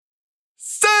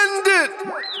it!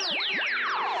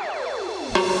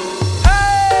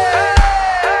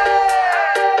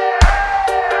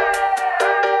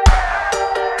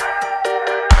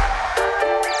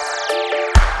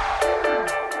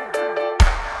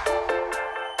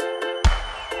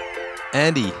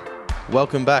 Andy,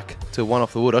 welcome back to One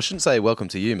Off the Wood. I shouldn't say welcome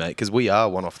to you, mate, because we are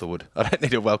One Off the Wood. I don't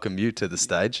need to welcome you to the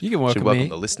stage. You can welcome should welcome me.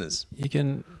 the listeners.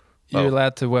 You're Oh.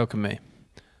 allowed to welcome me.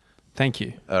 Thank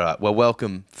you. All right. Well,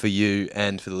 welcome for you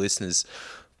and for the listeners.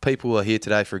 People are here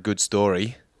today for a good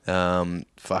story.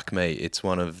 Fuck me, it's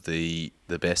one of the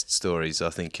best stories I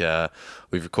think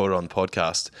we've recorded on the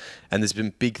podcast. And there's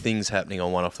been big things happening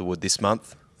on One Off the Wood this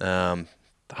month.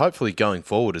 Hopefully going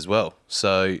forward as well.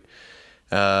 So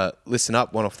listen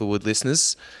up, One Off the Wood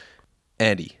listeners.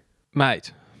 Andy.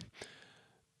 Mate,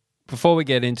 before we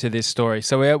get into this story,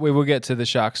 so we will get to the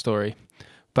shark story,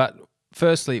 but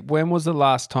firstly, when was the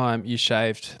last time you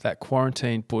shaved that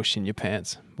quarantine bush in your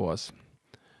pants was?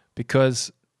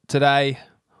 Because today,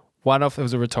 it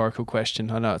was a rhetorical question.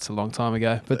 I know it's a long time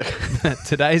ago, but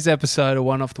today's episode of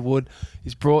One Off the Wood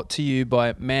is brought to you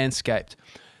by Manscaped.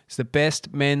 It's the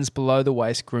best men's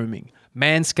below-the-waist grooming.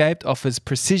 Manscaped offers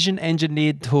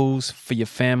precision-engineered tools for your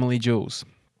family jewels.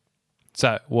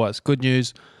 So it was good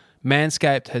news.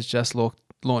 Manscaped has just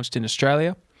launched in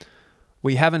Australia.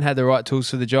 We haven't had the right tools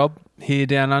for the job here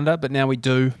down under, but now we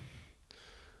do.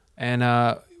 And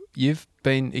you've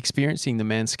been experiencing the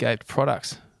Manscaped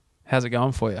products. How's it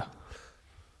going for you?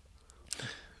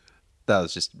 That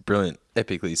was just brilliant,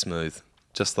 epically smooth,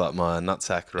 just like my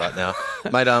nutsack right now.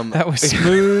 Mate, That was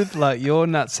smooth like your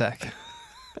nutsack.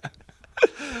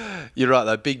 You're right,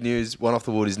 though. Big news. One Off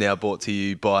the Wood is now brought to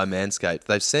you by Manscaped.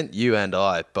 They've sent you and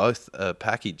I both a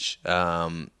package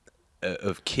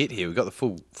of kit here. We've got the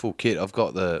full kit. I've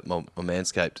got my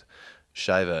Manscaped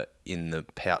shaver in the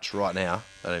pouch right now.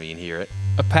 I don't know if you can hear it.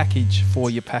 A package for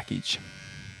your package.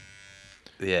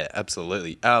 Yeah,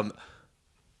 absolutely.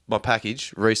 My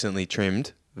package, recently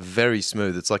trimmed, very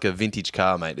smooth. It's like a vintage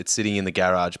car, mate. It's sitting in the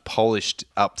garage, polished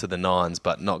up to the nines,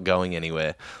 but not going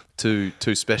anywhere. Too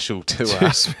special to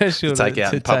take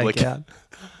out in public.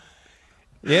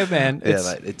 Yeah, man. Yeah,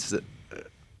 mate. It's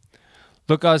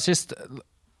Look, I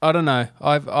don't know.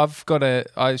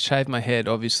 I shave my head,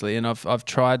 obviously, and I've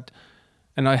tried,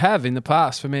 and I have in the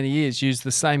past for many years used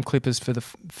the same clippers for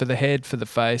the head, for the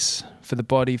face, for the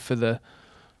body, for the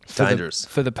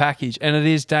package, and it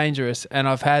is dangerous. And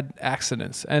I've had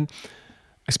accidents, and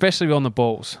especially on the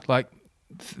balls. Like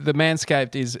the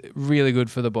Manscaped is really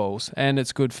good for the balls, and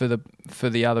it's good for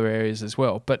the other areas as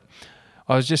well. But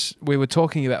we were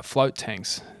talking about float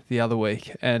tanks the other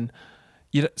week, and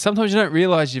sometimes you don't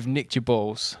realize you've nicked your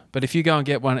balls, but if you go and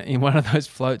get one in one of those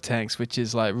float tanks, which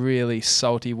is like really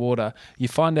salty water, you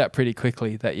find out pretty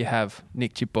quickly that you have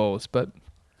nicked your balls. But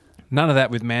none of that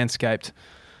with Manscaped.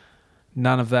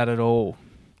 None of that at all.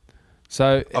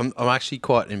 So I'm actually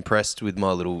quite impressed with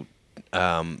my little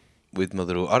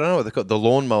I don't know what they call it, the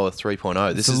Lawnmower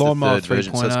 3.0. This is the third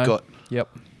version, so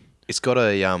it's got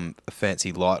a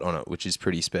fancy light on it, which is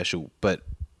pretty special. But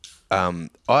I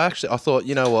thought,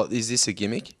 you know what, is this a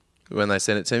gimmick? When they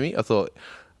sent it to me, I thought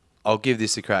I'll give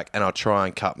this a crack and I'll try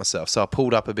and cut myself. So I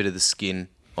pulled up a bit of the skin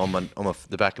on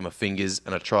the back of my fingers,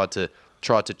 and I tried to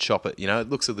chop it. You know, it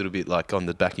looks a little bit like on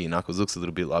the back of your knuckles. Looks a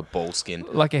little bit like ball skin.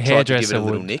 Like a hairdresser Tried to give it a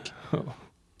little would. nick.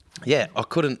 Yeah, I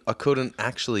couldn't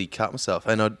actually cut myself,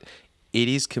 and it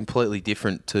is completely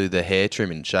different to the hair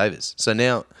trimming shavers. So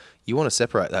now you want to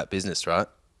separate that business, right?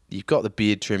 You've got the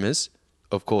beard trimmers.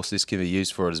 Of course, this can be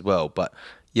used for it as well, but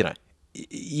you know,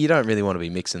 you don't really want to be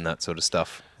mixing that sort of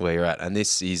stuff where you're at, and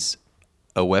this is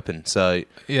a weapon. So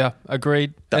yeah,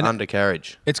 agreed. The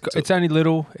undercarriage. It's only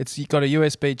little. You've got a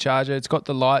USB charger. It's got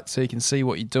the light so you can see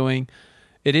what you're doing.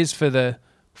 It is for the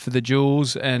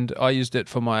jewels, and I used it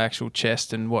for my actual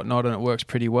chest and whatnot, and it works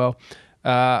pretty well.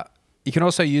 You can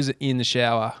also use it in the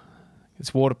shower.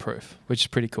 It's waterproof, which is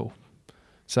pretty cool.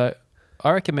 So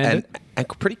I recommend it. And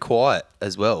pretty quiet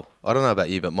as well. I don't know about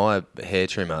you, but my hair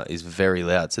trimmer is very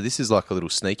loud. So this is like a little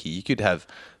sneaky. You could have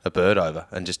a bird over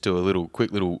and just do a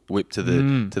quick little whip to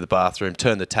the bathroom,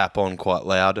 turn the tap on quite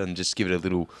loud, and just give it a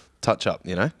little touch up.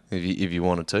 You know, if you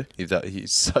wanted to, if that you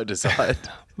so desired.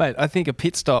 Mate, I think a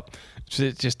pit stop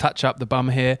to just touch up the bum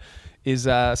hair is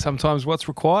sometimes what's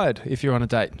required if you're on a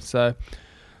date. So,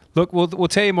 look, we'll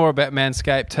tell you more about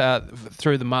Manscaped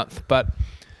through the month. But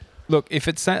look, if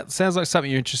it sounds like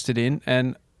something you're interested in,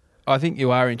 and I think you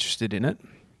are interested in it,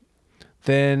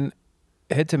 then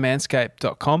head to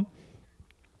manscaped.com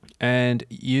and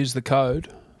use the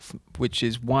code, which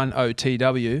is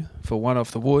 1OTW for One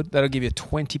Off the Wood. That'll give you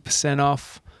 20%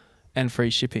 off and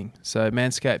free shipping. So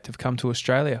Manscaped have come to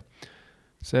Australia.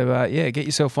 So, get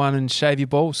yourself one and shave your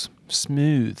balls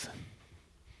smooth.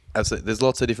 Absolutely. There's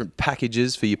lots of different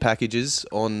packages for your packages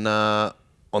on the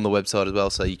website as well,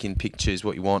 so you can choose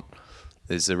what you want.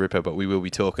 There's a ripper, but we will be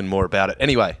talking more about it.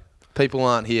 Anyway, people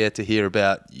aren't here to hear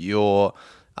about your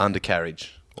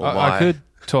undercarriage. I could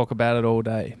talk about it all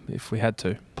day if we had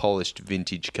to. Polished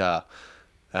vintage car.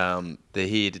 They're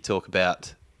here to talk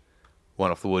about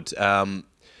one off the wood. Andy,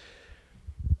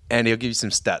 I'll give you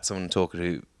some stats. I want to talk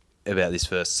about this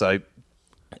first. So,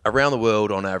 around the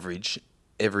world, on average,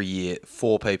 every year,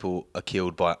 4 people are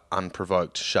killed by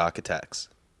unprovoked shark attacks.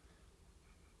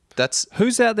 That's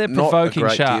who's out there provoking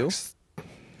sharks?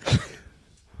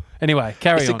 Anyway,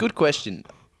 carry on. It's a good question.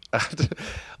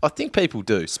 I think people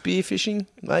do. Spearfishing,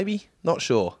 maybe? Not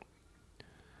sure.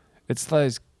 It's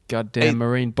those goddamn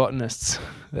marine botanists.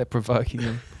 They're provoking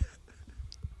them.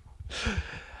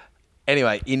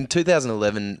 Anyway, in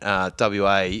 2011,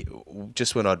 WA,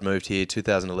 just when I'd moved here,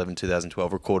 2011,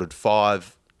 2012, recorded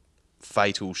 5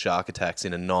 fatal shark attacks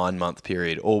in a 9-month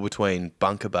period, all between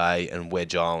Bunker Bay and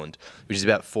Wedge Island, which is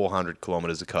about 400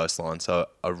 kilometres of coastline, so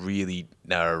a really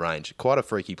narrow range. Quite a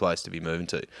freaky place to be moving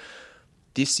to.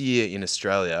 This year in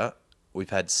Australia, we've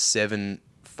had 7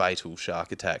 fatal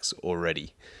shark attacks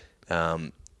already.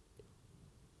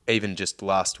 Even just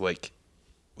last week,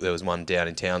 there was one down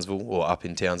in Townsville, or up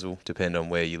in Townsville, depending on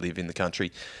where you live in the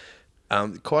country.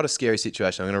 Quite a scary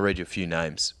situation. I'm going to read you a few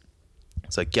names.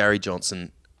 So Gary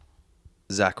Johnson,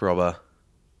 Zach Robber,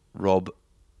 Rob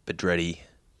Bedretti,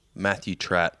 Matthew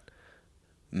Tratt,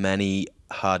 Manny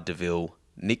Harddeville,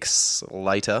 Nick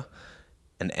Slater,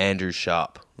 and Andrew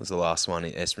Sharp was the last one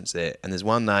in Esperance there. And there's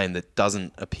one name that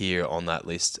doesn't appear on that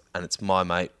list, and it's my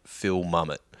mate, Phil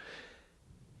Mummet.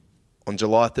 On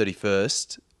July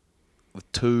 31st,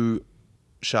 with 2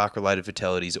 shark-related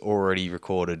fatalities already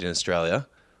recorded in Australia,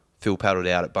 Phil paddled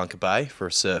out at Bunker Bay for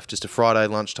a surf. Just a Friday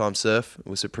lunchtime surf. It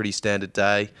was a pretty standard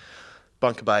day.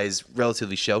 Bunker Bay is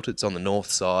relatively sheltered. It's on the north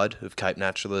side of Cape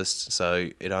Naturalist, so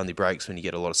it only breaks when you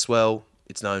get a lot of swell.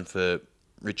 It's known for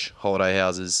rich holiday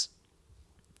houses,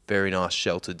 very nice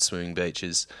sheltered swimming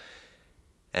beaches,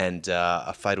 and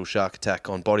a fatal shark attack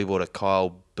on bodyboarder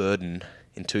Kyle Burden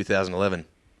in 2011.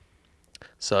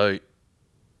 So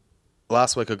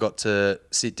last week I got to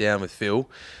sit down with Phil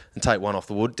and take one off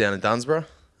the wood down in Dunsborough.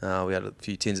 We had a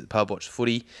few tins at the pub, watched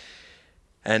footy.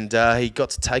 And he got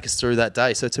to take us through that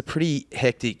day. So it's a pretty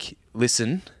hectic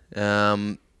listen,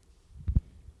 a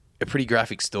pretty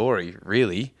graphic story,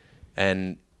 really.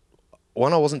 And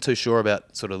one I wasn't too sure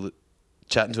about sort of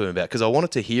chatting to him about, because I wanted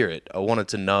to hear it. I wanted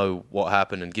to know what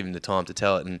happened and give him the time to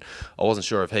tell it. And I wasn't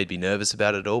sure if he'd be nervous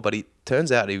about it at all. But it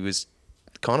turns out he was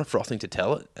kind of frothing to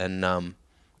tell it. And,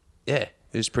 it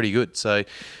was pretty good. So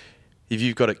if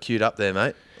you've got it queued up there,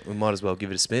 mate, we might as well give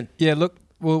it a spin. Yeah, look.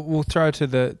 We'll throw to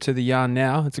the yarn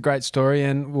now. It's a great story,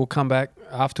 and we'll come back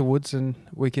afterwards and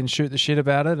we can shoot the shit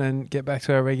about it and get back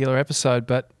to our regular episode.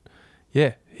 But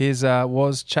yeah, here's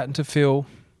was chatting to Phil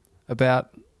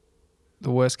about the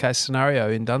worst case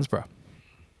scenario in Dunsborough.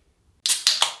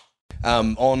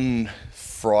 On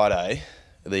Friday,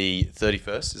 the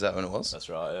 31st, is that when it was? That's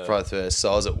right. Yeah. Friday the 1st.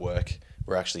 So I was at work.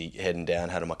 We're actually heading down,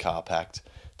 had my car packed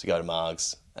to go to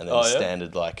Margs, and then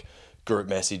standard group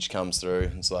message comes through.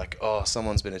 And it's like, oh,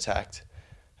 someone's been attacked.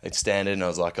 It's standard, and I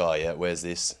was like, oh yeah, where's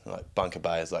this? And Bunker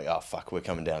Bay is like, oh fuck, we're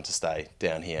coming down to stay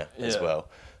down here as well.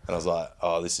 And I was like,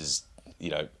 oh, this is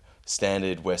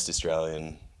standard West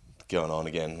Australian going on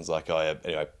again. I was like, oh yeah.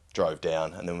 Anyway, drove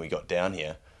down, and then we got down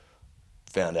here,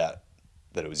 found out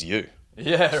that it was you.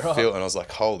 Yeah, right. Phil, and I was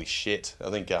like, holy shit.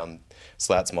 I think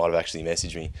Slats might have actually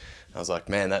messaged me. I was like,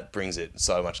 man, that brings it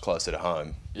so much closer to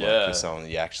home. Yeah. With someone that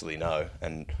you actually know.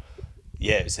 And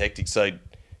yeah, it's hectic. So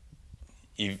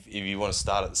if you want to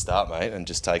start at the start, mate, and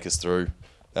just take us through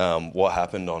what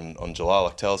happened on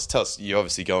July. Tell us, you're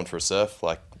obviously going for a surf.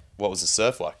 What was the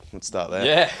surf like? Let's start there.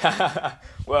 Yeah.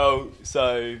 Well,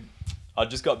 so I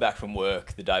just got back from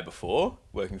work the day before,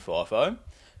 working for FIFO.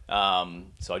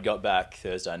 So I got back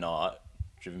Thursday night,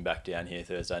 driven back down here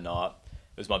Thursday night.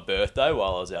 It was my birthday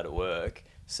while I was out at work.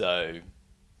 So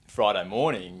Friday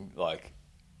morning,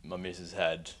 my missus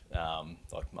had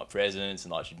my presents,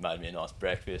 and she'd made me a nice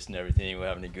breakfast and everything. We're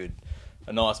having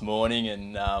a nice morning,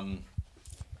 and and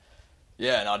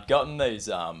I'd gotten these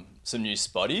some new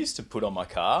spotties to put on my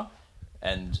car,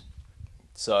 and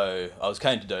so I was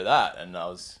keen to do that, and I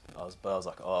was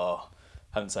like, oh,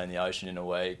 haven't seen the ocean in a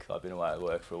week. I've been away at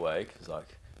work for a week. I was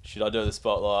like, should I do the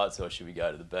spotlights or should we go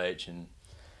to the beach and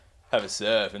have a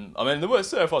surf? And I mean, the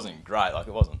surf wasn't great. It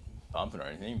wasn't pumping or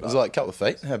anything. But it was a couple of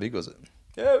feet. How big was it?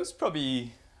 Yeah, it was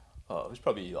probably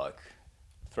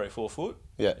 3-4 foot.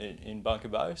 Yeah. In Bunker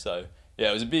Bay. So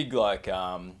it was a big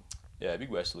big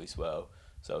westerly swell.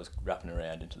 So I was wrapping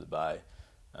around into the bay.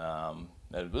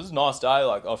 It was a nice day,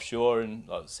 like offshore and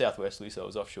like southwesterly, so it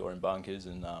was offshore in bunkers,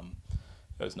 and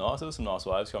it was nice. There was some nice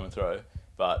waves coming through,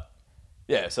 but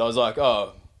yeah. So I was like,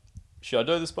 oh, should I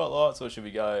do the spotlights or should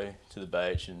we go to the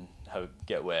beach and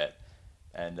get wet?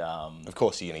 And of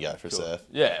course you're gonna go for a surf.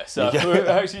 Yeah. So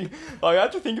actually, like, I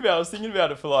had to think about. I was thinking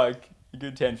about it for like a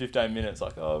good 10-15 minutes.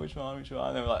 Like, oh, which one? And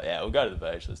then we're like, yeah, we'll go to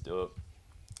the beach. Let's do it.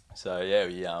 So yeah,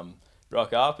 we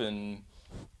rock up and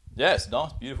yeah, it's a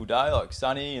nice, beautiful day. Like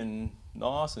sunny and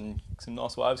nice, and some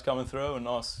nice waves coming through, and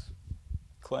nice,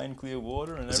 clean, clear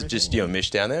water and everything. Is it just you and Mish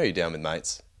down there, or are you down with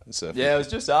mates? Yeah, it was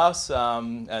just us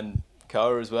and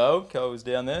Koa as well. Koa was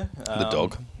down there. The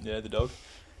dog. Yeah, the dog.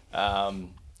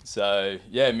 So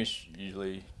yeah, Mish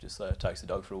usually just takes the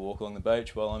dog for a walk along the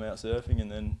beach while I'm out surfing, and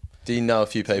then. Do you know a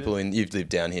few people you've lived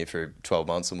down here for 12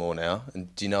 months or more now,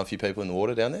 and do you know a few people in the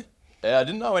water down there? Yeah, I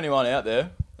didn't know anyone out there.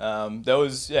 There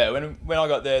was when I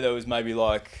got there was maybe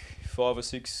like 5 or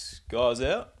 6 guys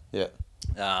out. Yeah.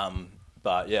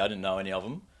 But yeah, I didn't know any of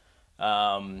them.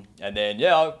 And then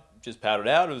yeah, I just paddled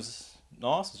out. It was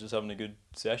nice. I was just having a good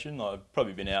session. I'd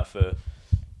probably been out for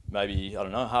maybe, I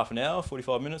don't know, half an hour,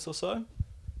 45 minutes or so.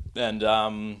 And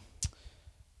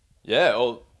yeah,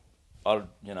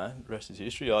 rest is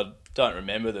history. I don't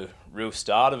remember the real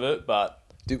start of it, but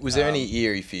was there any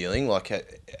eerie feeling? Like,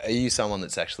 are you someone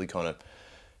that's actually kind of,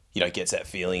 gets that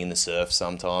feeling in the surf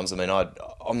sometimes? I mean,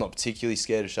 I'm not particularly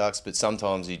scared of sharks, but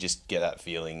sometimes you just get that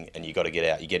feeling and you got to get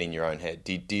out. You get in your own head.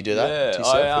 Do you do that? Yeah, do you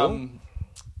surf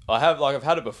I have. Like, I've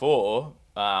had it before,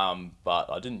 but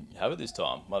I didn't have it this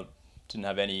time. I didn't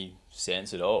have any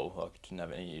sense at all. Like, didn't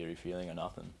have any eerie feeling or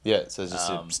nothing. Yeah, so it's just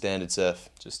a standard surf.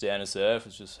 Just standard surf.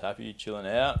 It's just happy, chilling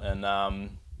out, and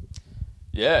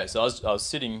yeah. So I was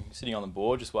sitting on the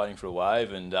board, just waiting for a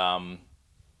wave, and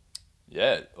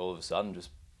yeah, all of a sudden, just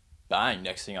bang.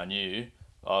 Next thing I knew,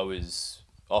 I was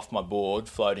off my board,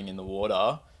 floating in the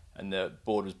water, and the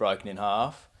board was broken in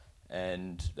half,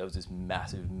 and there was this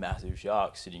massive, massive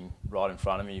shark sitting right in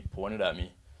front of me, pointed at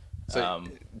me. So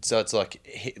it's like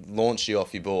launched you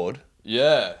off your board.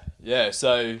 Yeah.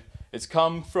 So it's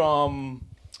come from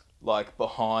like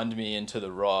behind me and to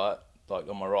the right, like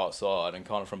on my right side, and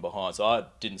kind of from behind. So I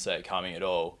didn't see it coming at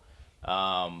all.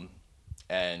 And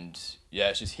yeah,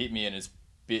 it's just hit me, and it's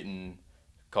bitten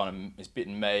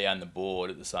me and the board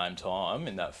at the same time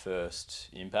in that first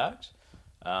impact.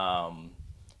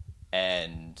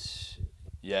 And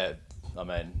yeah, I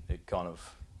mean, it kind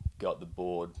of got the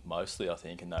board mostly, I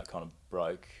think, and that kind of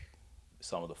broke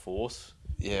some of the force.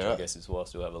 Yeah, right. I guess is why I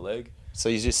still have a leg. So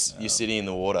you're sitting in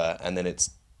the water, and then it's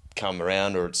come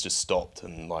around, or it's just stopped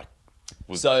and like.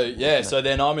 So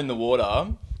then I'm in the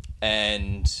water,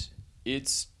 and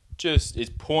it's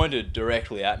pointed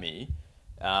directly at me,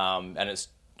 and it's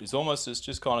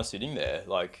just kind of sitting there,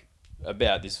 like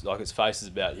about this, like its face is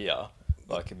about here,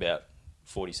 like about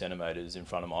 40 centimeters in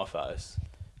front of my face.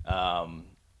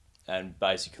 And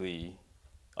basically,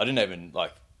 I didn't even,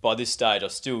 like, by this stage, I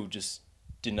still just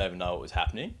didn't even know what was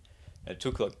happening. And it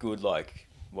took, like, good, like,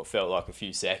 what felt like a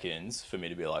few seconds for me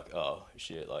to be like, oh,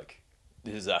 shit, like,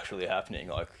 this is actually happening.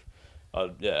 Like, I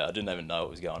didn't even know what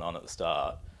was going on at the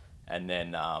start. And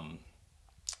then,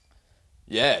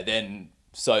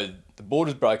 so the board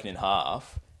was broken in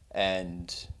half,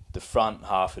 and the front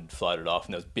half had floated off,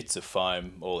 and there was bits of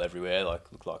foam all everywhere,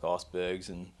 like, looked like icebergs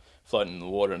and floating in the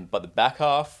water. But the back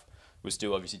half was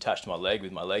still obviously attached to my leg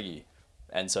with my leggy,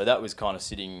 and so that was kind of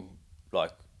sitting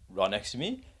like right next to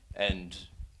me, and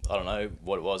I don't know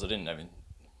what it was. I don't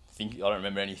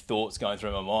remember any thoughts going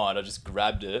through my mind. I just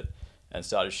grabbed it and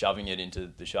started shoving it into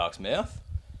the shark's mouth.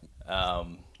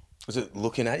 Was it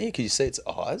looking at you? Could you see its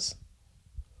eyes?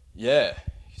 Yeah.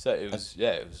 So it was.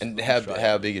 And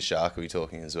how big a shark are we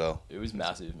talking as well? It was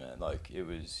massive, man. Like, it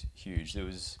was huge.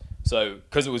 So,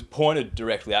 because it was pointed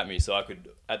directly at me, so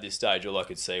at this stage, all I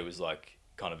could see was like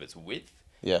kind of its width.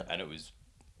 Yeah. And it was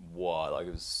wide, like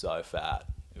it was so fat.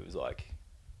 It was like,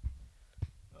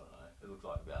 I don't know, it looked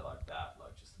like about like that,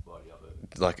 like just the body of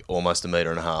it. Like almost 1.5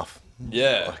 meters.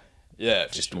 Yeah. Like, yeah.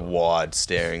 Just sure. Wide,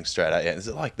 staring straight at you. Is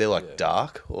it like they're like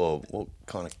dark, or what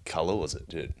kind of colour was it,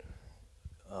 dude?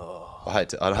 Oh. I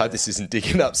hope this isn't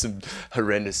digging up some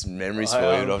horrendous memories for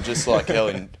you, but I'm just like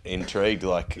hell intrigued.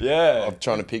 Like, yeah, I'm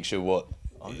trying to picture what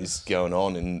is going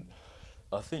on. And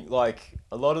I think like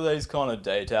a lot of these kind of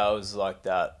details like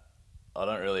that, I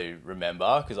don't really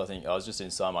remember, because I think I was just in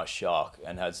so much shock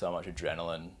and had so much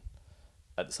adrenaline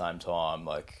at the same time.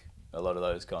 Like, a lot of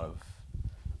those kind of,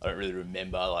 I don't really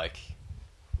remember like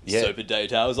super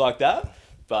details like that.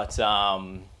 But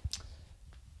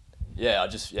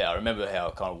I remember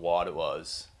how kind of wide it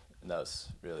was, and that was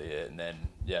really it. And then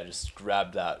I just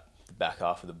grabbed the back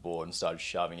half of the board and started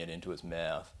shoving it into its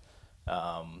mouth,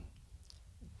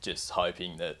 just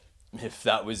hoping that if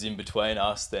that was in between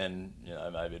us, then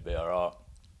maybe it'd be all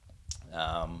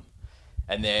right.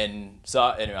 And then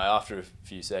anyway, after a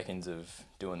few seconds of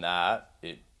doing that,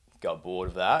 it got bored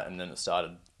of that, and then it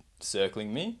started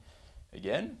circling me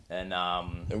again. And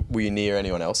were you near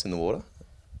anyone else in the water?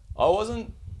 I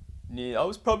wasn't near. I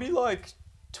was probably like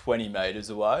 20 meters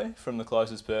away from the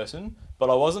closest person, but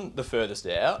I wasn't the furthest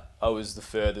out. I was the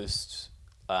furthest,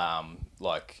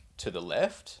 like to the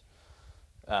left.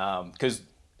 Because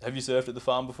have you surfed at the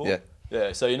farm before? Yeah.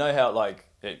 Yeah. So you know how like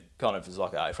it kind of is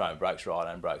like a frame, it breaks right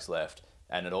and breaks left,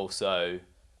 and it also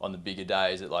on the bigger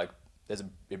days it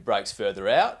breaks further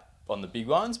out on the big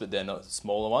ones, but then the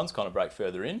smaller ones kind of break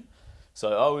further in.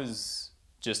 So I was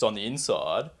just on the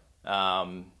inside,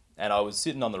 and I was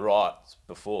sitting on the rights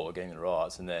before getting the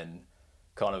rights, and then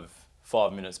kind of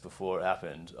 5 minutes before it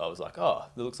happened, I was like, oh,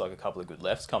 there looks like a couple of good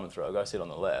lefts coming through. I'll go sit on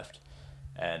the left,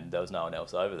 and there was no one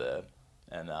else over there.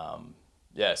 And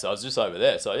so I was just over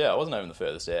there. So I wasn't even the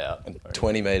furthest out. And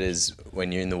 20 metres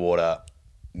when you're in the water,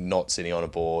 not sitting on a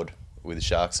board with a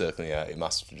shark circling out, it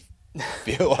must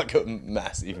feel like a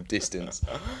massive distance.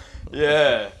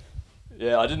 Yeah,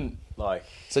 I didn't like...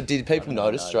 So did people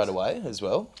notice straight away as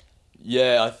well?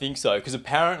 Yeah, I think so. Because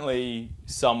apparently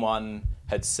someone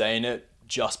had seen it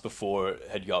just before it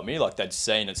had got me. Like they'd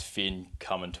seen its fin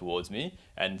coming towards me,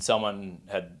 and someone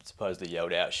had supposedly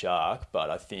yelled out shark, but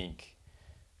I think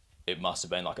it must have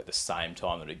been like at the same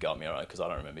time that it got me, right? Because I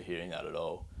don't remember hearing that at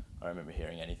all. I don't remember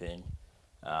hearing anything.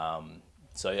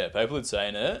 People had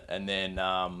seen it, and then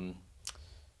a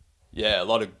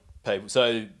lot of people.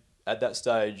 So at that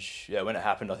stage, when it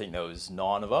happened, I think there was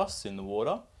 9 of us in the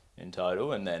water in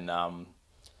total, and then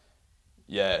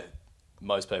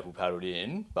most people paddled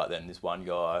in, but then this one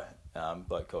guy,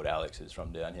 bloke called Alex, who's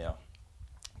from down here,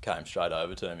 came straight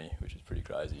over to me, which is pretty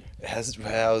crazy.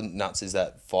 How nuts is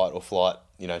that fight or flight?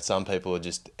 Some people are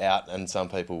just out, and some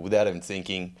people, without even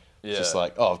thinking, just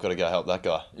like, oh, I've got to go help that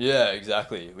guy. Yeah,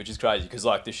 exactly, which is crazy, because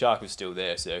like the shark was still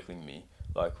there circling me,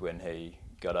 like when he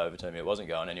got over to me, it wasn't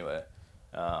going anywhere.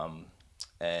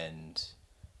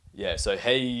 So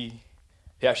he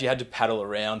actually had to paddle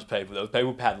around people. There were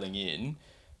people paddling in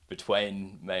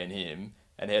between me and him,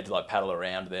 and he had to like paddle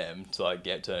around them to like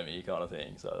get to me, kind of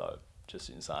thing. So like, just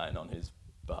insane on his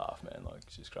behalf, man. Like,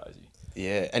 it's just crazy.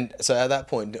 Yeah, and so at that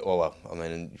point, you're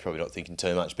probably not thinking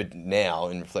too much, but now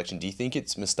in reflection, do you think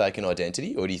it's mistaken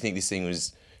identity, or do you think this thing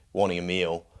was wanting a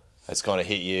meal, has kind of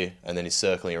hit you, and then is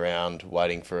circling around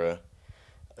waiting for a...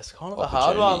 It's kind of a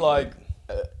hard one. Like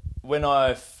when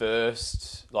it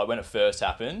first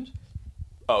happened,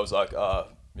 I was like,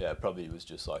 probably it was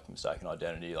just like mistaken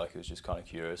identity. Like it was just kind of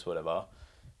curious, whatever.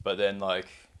 But then like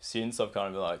since, I've kind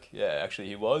of been like, actually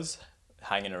he was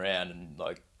hanging around and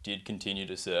like did continue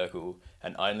to circle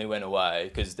and only went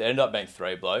away because there ended up being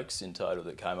 3 blokes in total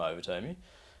that came over to me,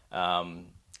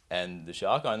 and the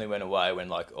shark only went away when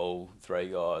like all 3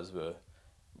 guys were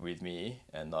with me,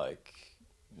 and like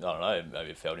I don't know,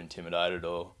 maybe it felt intimidated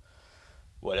or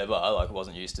whatever. Like I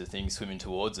wasn't used to things swimming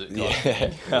towards it.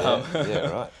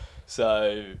 Right.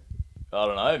 So I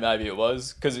don't know, maybe it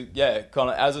was because kind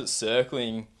of as it's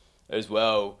circling as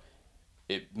well,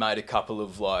 it made a couple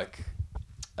of like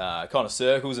kind of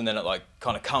circles, and then it like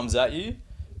kind of comes at you,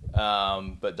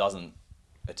 but doesn't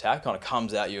attack. Kind of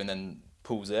comes at you and then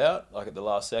pulls out like at the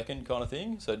last second, kind of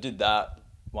thing. So it did that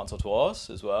once or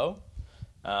twice as well.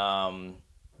 It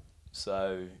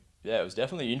was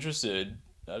definitely interested.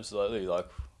 Absolutely, like.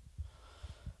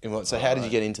 So how did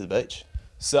you get into the beach?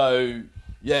 So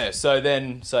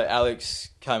Alex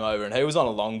came over and he was on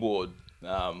a longboard,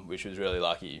 which was really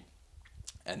lucky.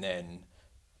 And then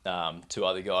 2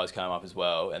 other guys came up as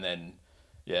well. And then,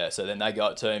 so then they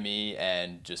got to me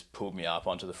and just pulled me up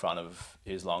onto the front of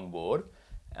his longboard.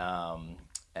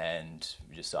 And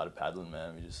we just started paddling,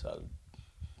 man. We just started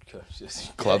trying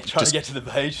to get to the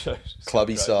beach.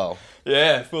 Clubby style.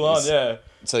 Yeah, full on, yeah.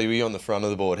 So you were on the front of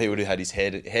the board. He would have had his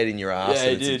head in your ass,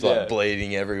 and it's like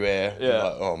bleeding everywhere. Yeah.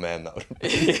 Like, oh man, that would have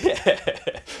been...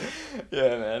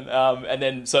 Yeah, man. And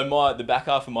then so the back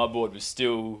half of my board was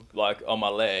still like on my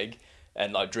leg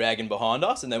and like dragging behind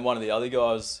us, and then one of the other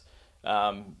guys,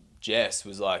 Jess,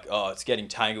 was like, oh, it's getting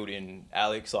tangled in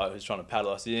Alex, like who's trying to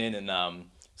paddle us in, and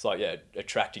it's like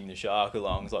attracting the shark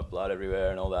along. It's like blood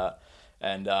everywhere and all that.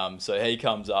 And so he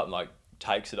comes up and like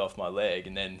takes it off my leg,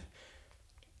 and then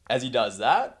as he does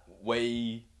that,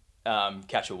 we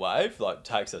catch a wave, like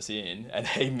takes us in, and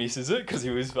he misses it because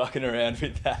he was fucking around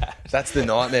with that. That's the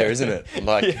nightmare, isn't it?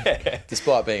 Like,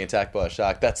 despite being attacked by a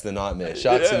shark, that's the nightmare.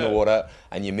 Shark's in the water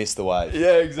and you miss the wave.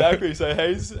 Yeah, exactly. So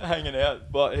he's hanging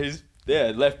out, but he's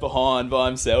left behind by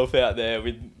himself out there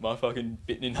with my fucking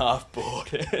bitten in half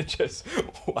board and just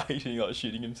waiting, like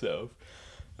shitting himself.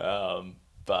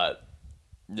 But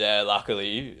yeah,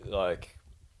 luckily, like,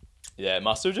 yeah,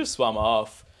 must have just swum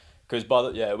off. Because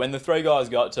when the three guys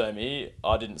got to me,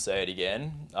 I didn't see it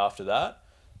again after that.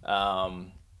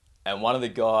 And one of the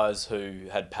guys who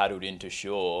had paddled into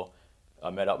shore,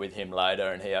 I met up with him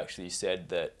later, and he actually said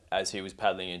that as he was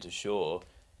paddling into shore,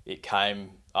 it came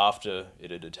after it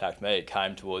had attacked me. It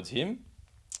came towards him,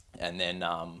 and then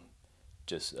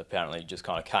just apparently just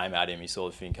kind of came at him. He saw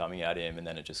the fin coming at him, and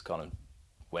then it just kind of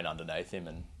went underneath him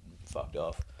and fucked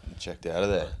off. Checked out of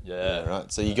there. Yeah. Right.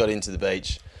 So you got into the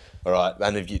beach. All right,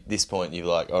 and at this point you're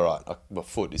like, all right, my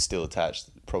foot is still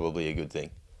attached. Probably a good thing.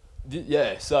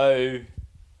 Yeah. So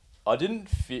I didn't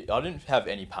have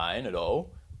any pain at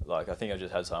all. Like, I think I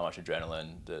just had so much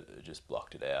adrenaline that it just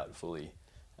blocked it out fully.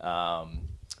 But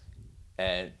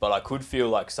I could feel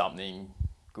like something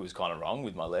was kind of wrong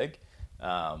with my leg.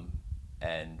 But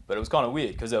it was kind of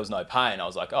weird because there was no pain. I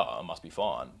was like, oh, I must be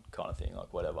fine, kind of thing,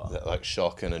 like whatever. Like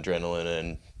shock and adrenaline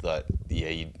and like,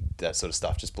 that sort of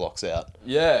stuff just blocks out.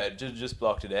 Yeah, just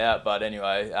blocked it out. But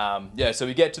anyway, so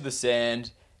we get to the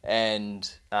sand, and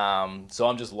so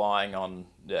I'm just lying on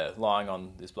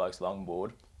this bloke's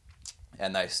longboard,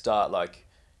 and they start like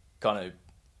kind of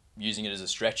using it as a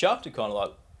stretcher to kind of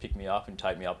like pick me up and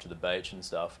take me up to the beach and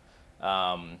stuff.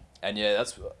 And yeah,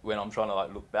 that's when I'm trying to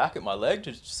like look back at my leg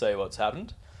to see what's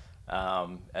happened.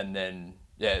 And then,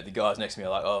 the guys next to me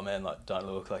are like, oh man, like, don't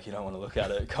look, like you don't want to look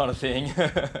at it, kind of thing.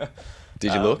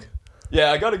 Did you look?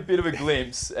 Yeah, I got a bit of a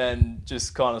glimpse and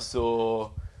just kind of saw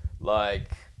my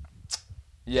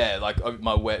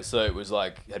wetsuit was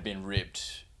like, had been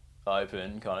ripped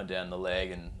open kind of down the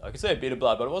leg, and I could see a bit of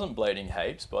blood, but it wasn't bleeding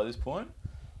heaps by this point.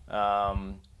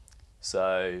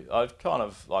 So I kind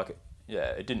of like,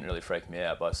 it didn't really freak me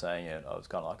out by saying it. I was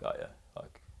kind of like, oh yeah,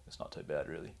 like it's not too bad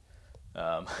really.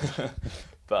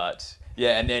 But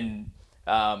yeah, and then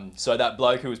so that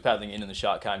bloke who was paddling in and the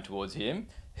shark came towards him,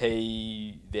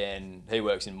 he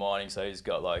works in mining, so he's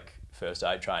got like first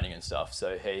aid training and stuff.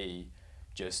 So he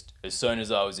just, as soon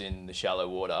as I was in the shallow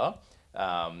water,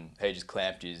 he just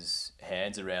clamped his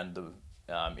hands around the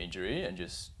injury and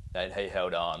he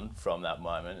held on from that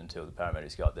moment until the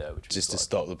paramedics got there, which was just to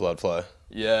stop the blood flow.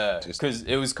 Yeah, because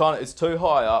it was it's too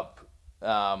high up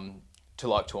to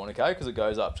like tourniquet, because it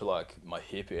goes up to like my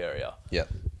hip area. Yeah.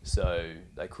 So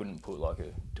they couldn't put like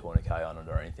a tourniquet on it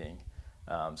or anything.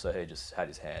 So he just had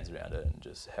his hands around it and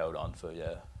just held on for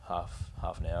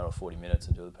half an hour or 40 minutes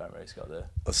until the paramedics got there.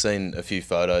 I've seen a few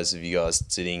photos of you guys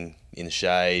sitting in the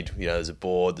shade. You know, there's a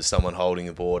board, there's someone holding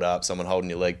the board up, someone holding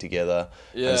your leg together.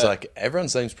 Yeah. And it's like everyone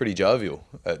seems pretty jovial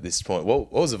at this point.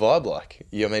 What was the vibe like?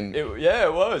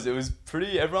 It was. It was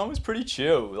pretty. Everyone was pretty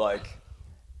chill. Like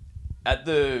at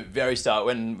the very start,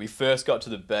 when we first got to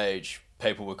the beach,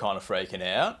 people were kind of freaking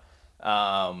out.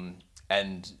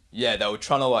 And yeah, they were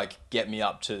trying to like get me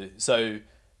up to, so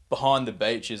behind the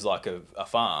beach is like a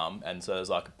farm, and so there's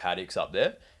like paddocks up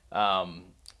there.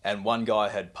 And one guy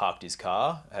had parked his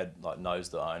car, had like knows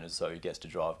the owners, so he gets to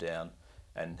drive down,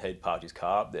 and he'd parked his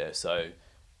car up there. So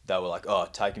they were like, oh,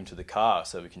 take him to the car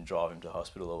so we can drive him to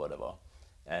hospital or whatever.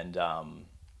 And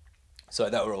so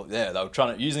they were all there. They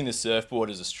were using the surfboard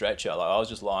as a stretcher. Like I was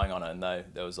just lying on it, and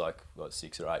there was like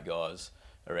 6 or 8 guys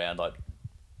around like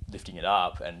lifting it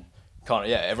up, and kind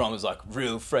of, everyone was like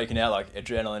real freaking out, like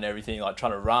adrenaline and everything, like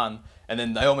trying to run, and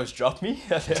then they almost dropped me.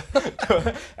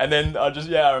 And then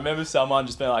I remember someone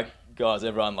just being like, guys,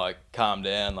 everyone like calm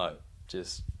down, like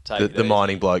just take it the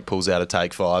mining bloke pulls out a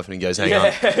take 5 and he goes, hang on,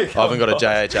 I haven't got a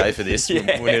JHA for this. We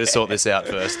need to sort this out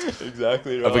first.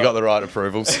 Exactly right. Have we got the right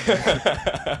approvals?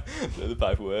 The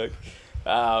paperwork.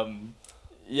 And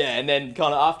then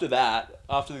kind of after that,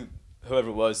 whoever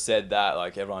it was said that,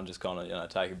 like everyone just kind of,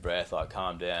 take a breath, like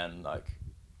calm down, like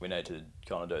we need to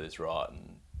kind of do this right,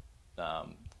 and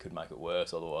could make it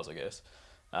worse otherwise, I guess.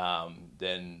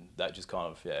 Then that just kind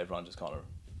of, everyone just kind of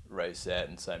reset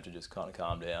and seemed to just kind of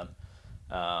calm down.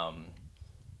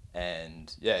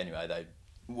 Anyway, they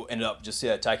ended up just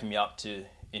taking me up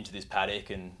into this paddock,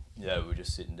 and we were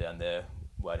just sitting down there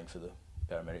waiting for the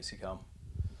paramedics to come.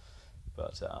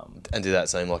 But and did that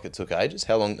seem like it took ages?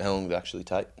 How long did it actually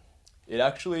take? It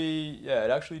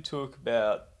actually took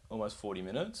about almost 40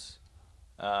 minutes.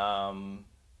 It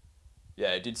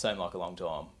did seem like a long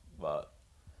time, but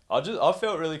I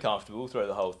felt really comfortable through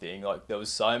the whole thing. Like there was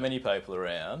so many people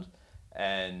around,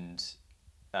 and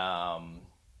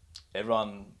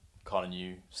everyone kind of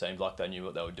seemed like they knew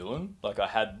what they were doing. Like I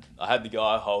had the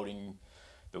guy holding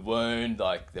the wound,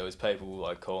 like there was people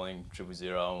like calling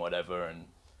 000 and whatever, and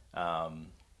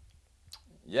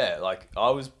like I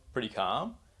was pretty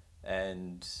calm,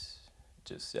 and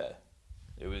just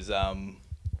it was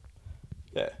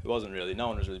it wasn't really, no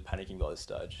one was really panicking by this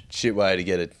stage. Shit way to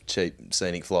get a cheap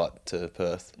scenic flight to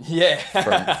Perth. Yeah.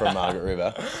 from Margaret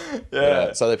River. Yeah.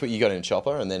 But, so you got in a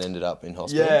chopper and then ended up in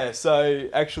hospital? Yeah, so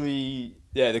actually,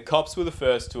 the cops were the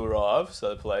first to arrive, so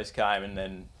the police came and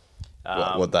then...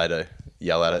 What'd they do?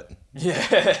 Yell at it?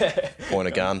 Yeah. Point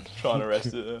a gun? Try and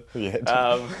arrest it.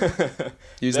 Yeah.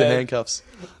 Use the handcuffs.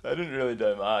 They didn't really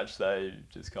do much. They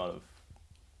just kind of...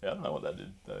 I don't know what they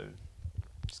did. They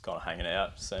just kind of hanging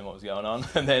out, seeing what was going on.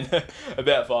 And then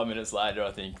about 5 minutes later,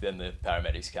 I think, then the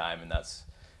paramedics came, and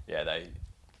they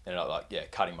ended up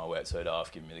cutting my wetsuit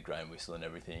off, giving me the green whistle and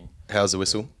everything. How's the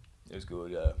whistle? It was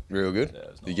good, yeah. Real good? Yeah,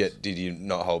 it was nice. Did you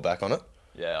not hold back on it?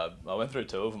 Yeah, I went through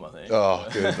 2 of them, I think. Oh,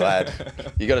 good, glad.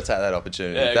 You got to take that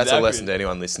opportunity. Yeah, That's a lesson to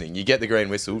anyone listening. You get the green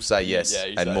whistle, say yes,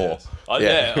 and more.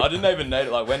 Yes. I didn't even need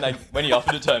it. Like when he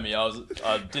offered it to me, I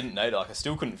didn't need it. Like I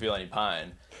still couldn't feel any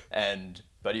pain,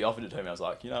 but he offered it to me. I was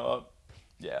like, you know what?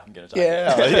 Yeah, I'm gonna take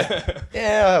it.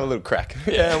 Yeah, I'll have a little crack.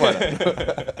 Yeah, why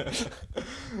not?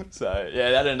 So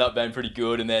that ended up being pretty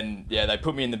good. And then they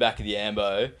put me in the back of the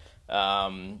ambo,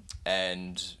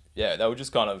 and they were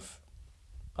just kind of,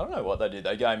 I don't know what they did.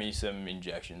 They gave me some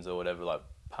injections or whatever, like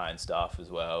pain stuff as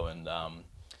well, and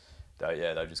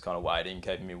they were just kind of waiting,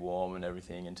 keeping me warm and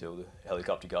everything until the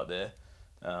helicopter got there.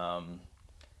 And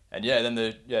then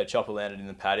the chopper landed in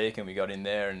the paddock, and we got in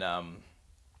there, and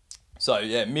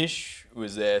Mish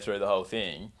was there through the whole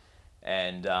thing,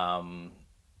 and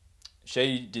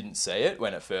she didn't see it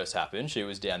when it first happened. She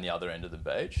was down the other end of the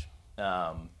beach.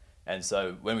 And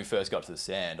so when we first got to the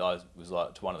sand, I was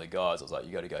like to one of the guys, I was like,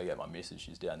 you got to go get my missus.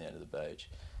 She's down the end of the beach.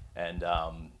 And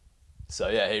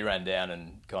he ran down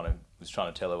and kind of was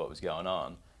trying to tell her what was going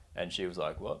on. And she was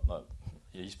like, what? Like,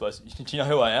 are you supposed to, do you know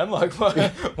who I am? Like,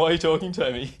 why are you talking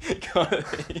to me? Kind of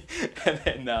thing.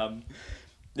 And then,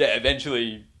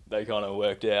 eventually they kind of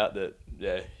worked out that,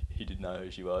 he didn't know who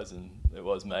she was, and it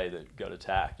was me that got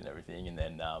attacked and everything. And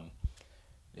then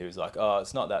he was like, oh,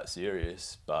 it's not that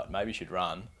serious, but maybe you should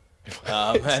run.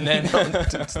 And then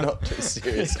it's not too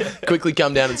serious. Quickly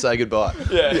come down and say goodbye.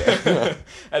 Yeah.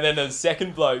 And then the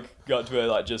second bloke got to her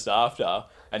like just after,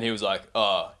 and he was like,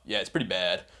 oh, yeah, it's pretty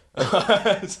bad.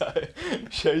 So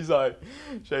she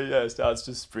starts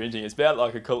just sprinting. It's about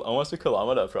like almost a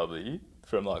kilometre probably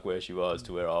from like where she was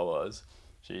to where I was.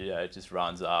 She just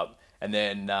runs up, and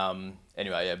then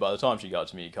by the time she got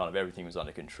to me, kind of everything was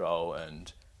under control,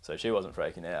 and so she wasn't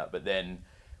freaking out. But then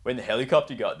when the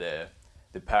helicopter got there,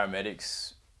 the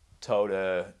paramedics told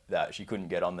her that she couldn't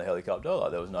get on the helicopter,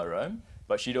 like there was no room.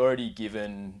 But she'd already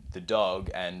given the dog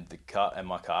and the car and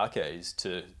my car keys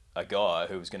to a guy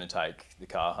who was going to take the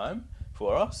car home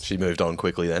for us. She moved on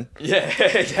quickly then. Yeah,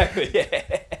 exactly.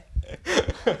 Yeah.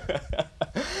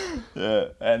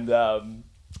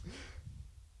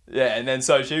 Yeah, and then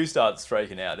so she starts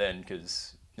freaking out then,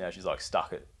 because now she's like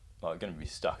going to be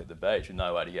stuck at the beach with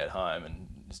no way to get home, and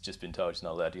it's just been told she's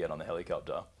not allowed to get on the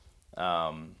helicopter.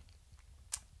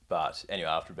 But anyway,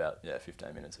 after about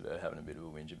 15 minutes of her having a bit of a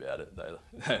whinge about it,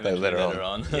 they let her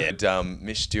on. Yeah.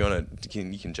 Mish, do you want to?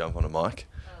 You can jump on a mic.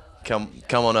 Come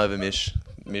on over, Mish.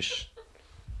 Mish.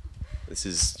 This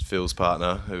is Phil's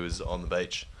partner who was on the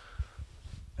beach.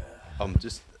 I'm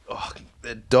just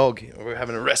that dog. We're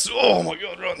having a wrestle. Oh my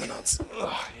god, right in the nuts.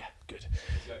 Oh yeah, good.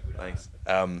 Thanks.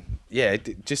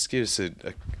 Just give us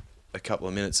a couple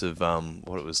of minutes of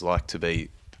what it was like to be.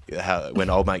 When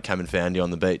old mate came and found you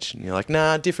on the beach, and you're like,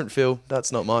 nah, different Phil.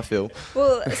 That's not my Phil.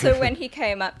 Well, so when he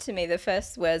came up to me, the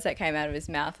first words that came out of his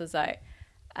mouth was like,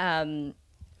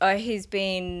 he's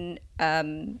been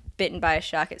bitten by a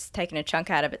shark. It's taken a chunk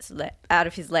out of his leg.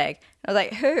 I was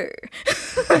like, who?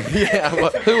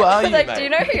 Who are you, like, mate? Do you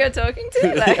know who you're talking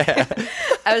to? Like,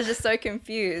 I was just so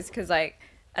confused because, like,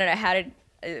 I don't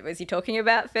know, was he talking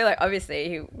about Phil? Like, obviously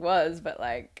he was, but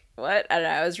like, what? I don't know.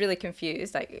 I was really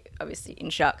confused, like, obviously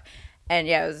in shock. And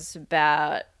it was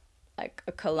about like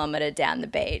a kilometre down the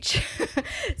beach.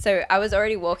 So I was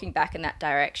already walking back in that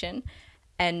direction,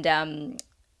 and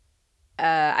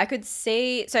I could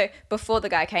see, so before the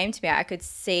guy came to me, I could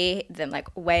see them like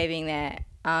waving their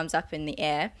arms up in the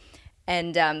air,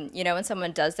 And, when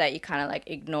someone does that, you kind of like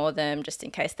ignore them just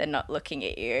in case they're not looking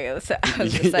at you. So I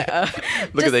was just like, oh,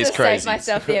 look at these crazies. Save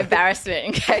myself the embarrassment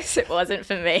in case it wasn't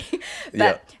for me.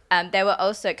 But they were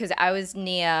also, because I was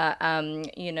near,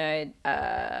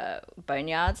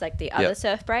 boneyards, like the other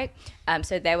surf break.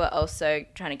 So they were also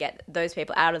trying to get those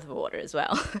people out of the water as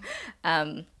well.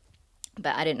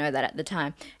 But I didn't know that at the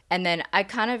time. And then I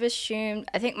kind of assumed,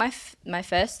 I think my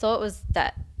first thought was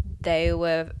that they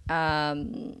were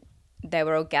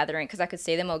all gathering, because I could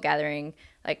see them all gathering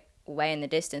like way in the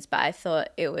distance, but I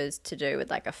thought it was to do with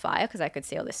like a fire because I could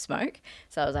see all this smoke.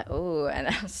 So I was like, oh, and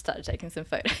I started taking some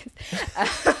photos.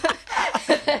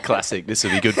 Classic. This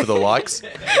will be good for the likes.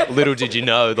 Little did you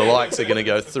know the likes are going to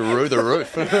go through the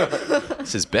roof.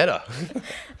 This is better.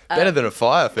 Better than a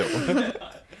fire film.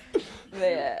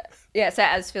 Yeah, so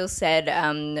as Phil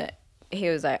said, he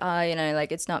was like, oh,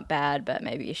 it's not bad, but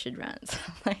maybe you should run. So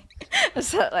I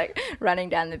started like running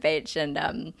down the beach, and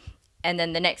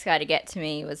then the next guy to get to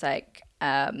me was like,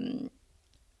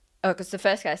 because the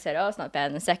first guy said, oh, it's not bad,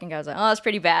 and the second guy was like, oh, it's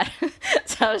pretty bad.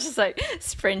 So I was just like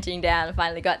sprinting down and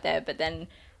finally got there, but then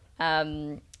I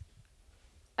don't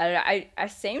know, I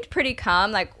seemed pretty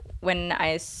calm like when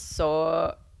I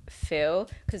saw Phil,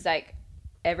 because like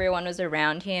everyone was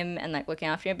around him and like looking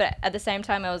after him, but at the same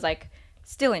time I was like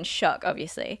still in shock,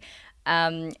 obviously,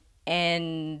 and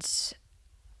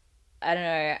I don't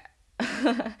know.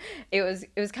 it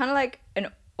was kind of like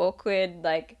an awkward,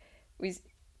 like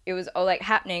it was all like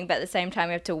happening, but at the same time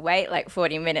we have to wait like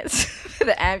 40 minutes for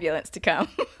the ambulance to come.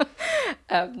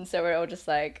 So we're all just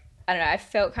like, I don't know, I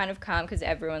felt kind of calm because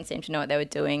everyone seemed to know what they were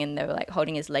doing, and they were like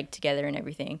holding his leg together and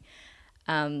everything.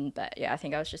 But yeah, I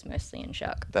think I was just mostly in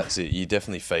shock. That's it. You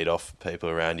definitely feed off people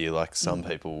around you. Like some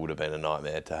people would have been a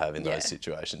nightmare to have in those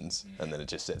situations, and then it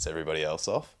just sets everybody else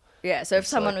off. Yeah, so if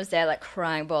someone was there like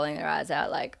crying, bawling their eyes out,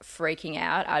 like freaking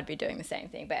out, I'd be doing the same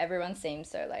thing. But everyone seemed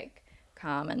so like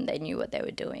calm, and they knew what they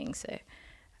were doing. So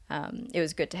it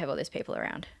was good to have all these people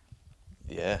around.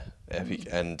 Yeah, epic.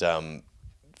 And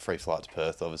free flight to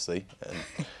Perth, obviously.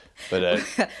 But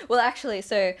well, actually,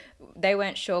 so they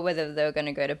weren't sure whether they were going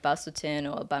to go to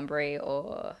Busselton or Bunbury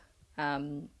or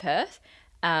Perth.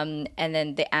 And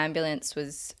then the ambulance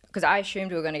was, because I assumed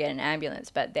we were going to get an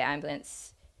ambulance, but the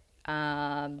ambulance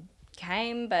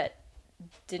came but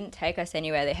didn't take us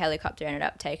anywhere. The helicopter ended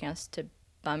up taking us to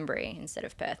Bunbury instead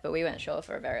of Perth, but we weren't sure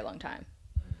for a very long time.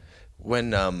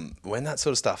 When that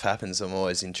sort of stuff happens, I'm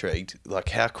always intrigued. Like,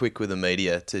 how quick were the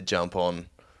media to jump on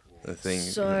the thing?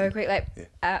 So quick. Like,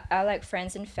 our like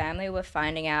friends and family were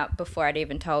finding out before I'd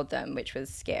even told them, which was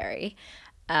scary.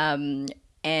 And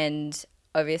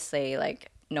obviously, like,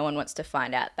 no one wants to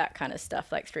find out that kind of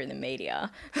stuff like through the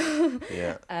media.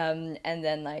 Yeah. And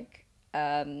then like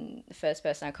the first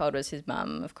person I called was his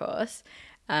mum, of course.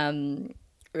 I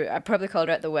probably called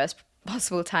her at the worst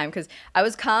possible time because I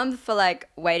was calm for like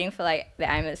waiting for like the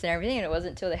ambulance and everything, and it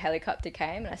wasn't until the helicopter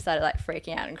came and I started like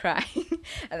freaking out and crying.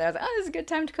 And then I was like, oh, this is a good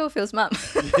time to call Phil's mum.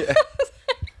 Yeah.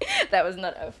 That was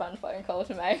not a fun phone call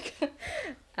to make.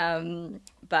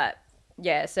 But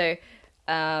yeah, so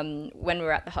when we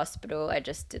were at the hospital, I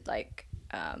just did like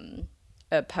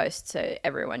a post so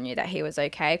everyone knew that he was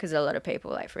okay, because a lot of people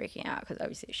were like freaking out because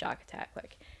obviously shark attack,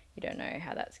 like you don't know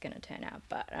how that's going to turn out.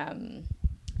 But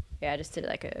yeah, I just did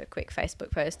like a quick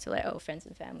Facebook post to let all friends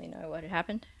and family know what had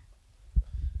happened.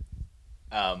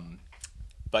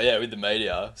 But yeah, with the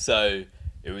media, so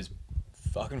it was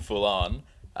fucking full on.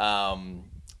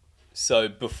 So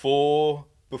before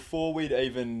we'd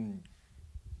even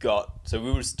so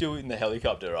we were still in the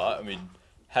helicopter, right? I mean,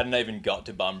 hadn't even got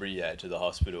to Bunbury yet, to the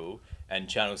hospital, and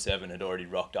Channel 7 had already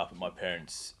rocked up at my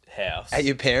parents' house. At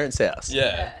your parents' house?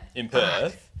 Yeah, in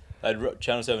Perth.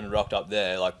 Channel 7 had rocked up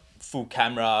there, like full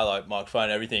camera, like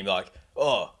microphone, everything, like,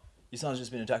 oh, your son's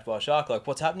just been attacked by a shark, like,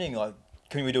 what's happening? Like,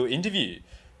 can we do an interview?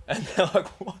 And they're like,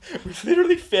 what? We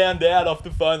literally found out off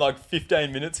the phone like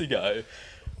 15 minutes ago.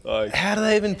 Like, how do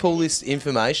they even pull this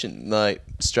information like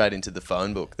straight into the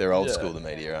phone book? They're old school, the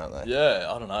media, aren't they? Yeah,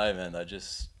 I don't know, man.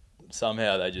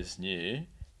 Somehow they just knew,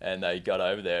 and they got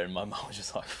over there, and my mum was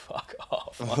just like, fuck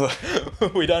off.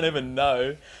 Like, we don't even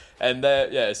know. And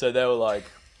so they were like,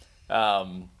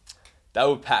 they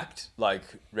were packed, like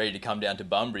ready to come down to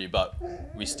Bunbury, but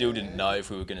we still didn't know if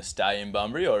we were going to stay in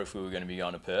Bunbury or if we were going to be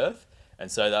going to Perth.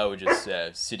 And so they were just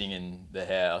sitting in the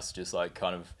house, just like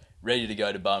kind of ready to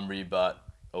go to Bunbury, but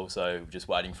also just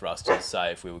waiting for us to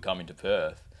say if we were coming to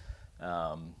Perth.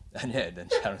 And yeah, then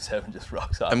Channel 7 just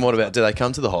rocks up. And what about, do they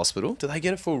come to the hospital? Do they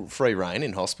get a full free reign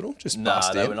in hospital? Just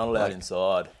bust in? No, they were not allowed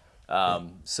inside.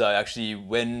 So actually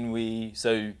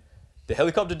the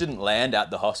helicopter didn't land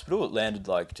at the hospital. It landed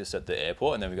like just at the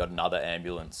airport, and then we got another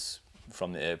ambulance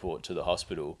from the airport to the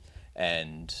hospital,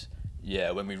 and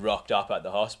yeah, when we rocked up at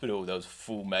the hospital, there was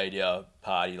full media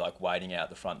party like waiting out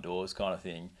the front doors kind of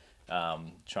thing,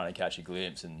 trying to catch a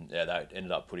glimpse, and yeah, they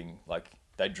ended up putting like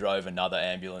they drove another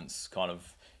ambulance kind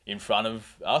of in front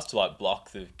of us to like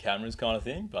block the cameras kind of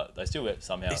thing, but they still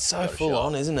somehow it's so full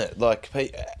on, isn't it? Like I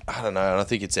don't know, and I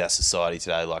think it's our society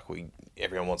today. Like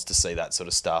everyone wants to see that sort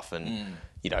of stuff, and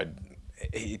you know,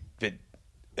 but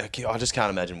I just can't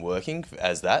imagine working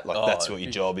as that. Like that's what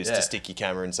your job is, to stick your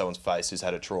camera in someone's face who's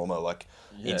had a trauma like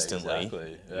instantly.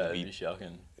 Exactly. Yeah, it'd be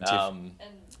shocking.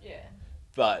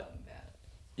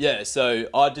 So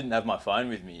I didn't have my phone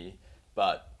with me,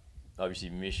 but obviously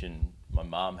Mission, my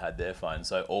mum had their phone,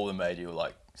 so all the media were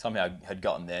like somehow had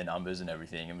gotten their numbers and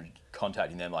everything, and were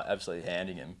contacting them, like absolutely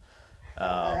handing them.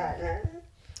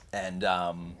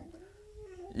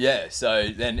 So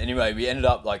then anyway, we ended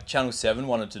up like Channel 7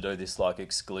 wanted to do this like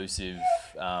exclusive,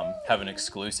 have an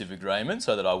exclusive agreement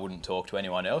so that I wouldn't talk to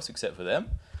anyone else except for them.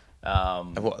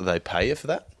 And what, they pay you for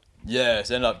that? Yeah,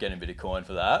 so I ended up getting a bit of coin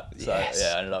for that. So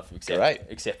yeah, I ended up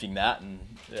accepting that, and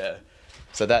yeah.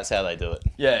 So that's how they do it.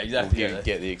 Yeah, exactly. You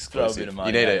get the exclusive. Throw a bit of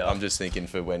money. You need it. I'm just thinking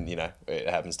for when it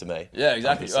happens to me. Yeah,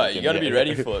 exactly. Right, you got to be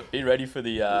ready for it. Be ready for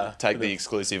the take the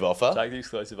exclusive offer. Take the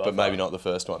exclusive offer, but maybe not the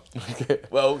first one.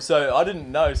 Well, so I didn't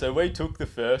know. So we took the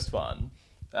first one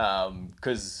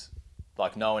because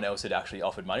like no one else had actually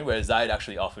offered money, whereas they had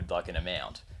actually offered like an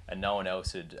amount, and no one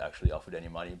else had actually offered any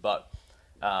money. But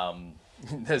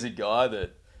there's a guy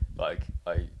that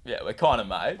we're kind of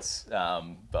mates,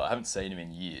 but I haven't seen him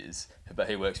in years. But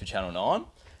he works for Channel 9,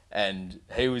 and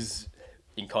he was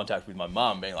in contact with my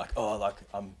mum, being like, "Oh, like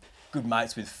I'm good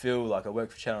mates with Phil. Like I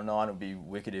work for Channel 9. It'd be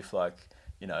wicked if like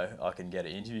I can get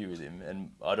an interview with him."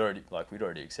 And we'd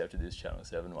already accepted this Channel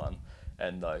 7 one,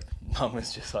 and like mum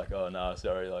was just like, "Oh no,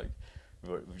 sorry, like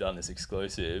we've done this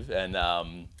exclusive," and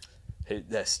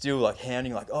they're still like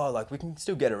hounding, like, "Oh, like we can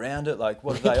still get around it. Like,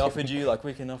 what have they offered you? Like,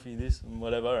 we can offer you this and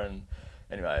whatever." And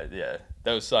anyway, yeah,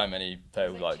 there was so many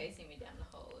people like chasing me down the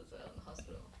hole as well in the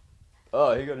hospital.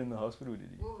 Oh, he got in the hospital, did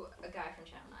he? Well, a guy from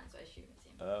Channel 9, so I assume it's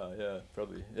him. Oh, yeah,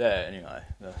 probably. Yeah, anyway,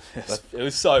 it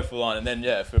was so full on, and then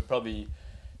for probably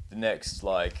the next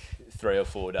like 3 or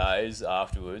 4 days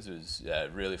afterwards, it was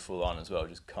really full on as well,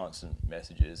 just constant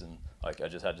messages, and like I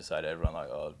just had to say to everyone like,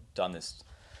 "Oh, I've done this."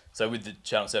 So with the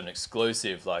Channel 7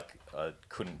 exclusive, like I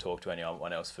couldn't talk to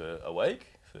anyone else for a week,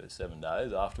 for 7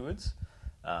 days afterwards.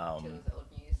 Till it was old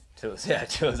news.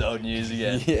 Till it was old news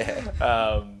again.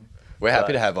 Yeah. We're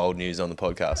happy to have old news on the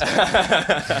podcast.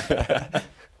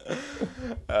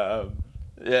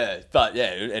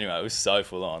 Anyway, it was so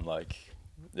full on. Like,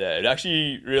 yeah, it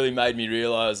actually really made me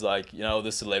realise, like, all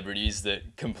the celebrities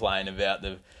that complain about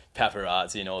the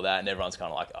paparazzi and all that, and everyone's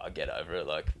kind of like, "Oh, get over it.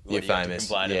 Like, what you're do you famous.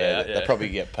 have to complain about?" They probably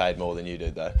get paid more than you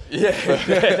do, though.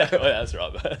 That's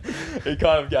right. But it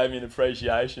kind of gave me an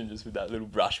appreciation just with that little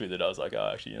brush with it. I was like,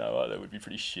 "Oh, actually, you know what? That would be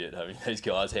pretty shit having these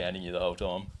guys hounding you the whole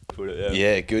time."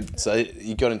 Yeah, good. So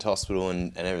you got into hospital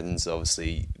and everything's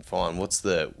obviously fine. What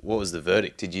was the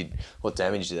verdict? What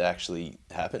damage did actually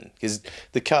happen? Because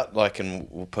the cut, like, and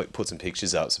we'll put some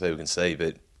pictures up so people can see,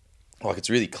 but like it's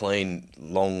really clean,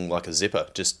 long, like a zipper,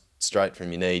 just straight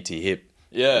from your knee to your hip.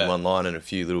 Yeah. In one line, and a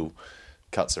few little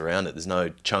cuts around it. There's no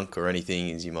chunk or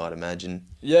anything, as you might imagine.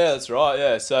 Yeah, that's right.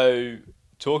 Yeah. So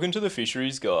talking to the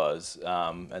fisheries guys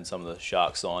and some of the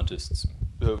shark scientists.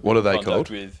 What are they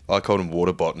called? I called them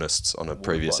water botanists on a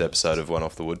previous botanists. Episode of One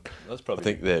Off the Wood. That's probably. I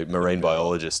think they're marine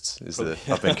biologists.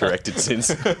 I've been corrected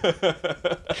since.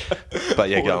 But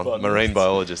yeah, go on. Marine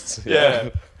biologists. Yeah.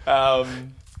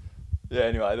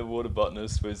 Anyway, the water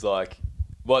botanist was like,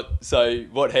 no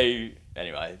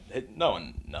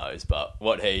one knows, but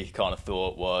what he kind of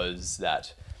thought was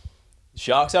that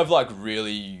sharks have like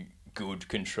really good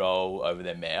control over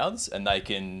their mouths, and they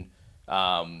can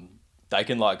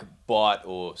like bite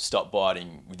or stop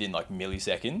biting within like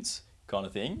milliseconds kind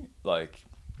of thing. Like,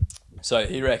 so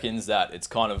he reckons that it's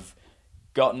kind of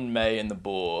gotten me and the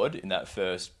board in that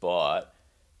first bite,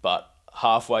 but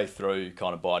halfway through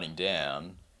kind of biting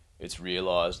down, it's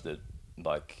realised that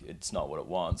like it's not what it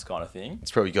wants kind of thing.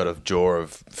 It's probably got a jaw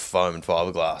of foam and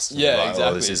fiberglass. Yeah, like, exactly.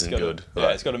 Oh, this isn't good.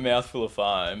 It's got a mouthful of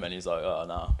foam, and he's like, "Oh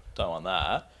no, don't want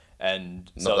that."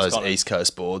 And so not those East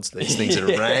Coast boards. These things are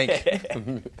rank.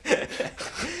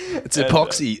 It's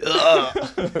epoxy.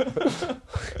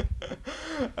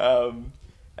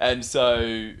 And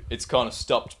so it's kind of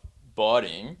stopped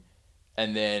biting,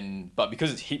 and then, but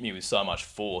because it's hit me with so much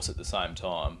force at the same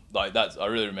time, like I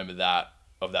really remember that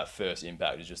first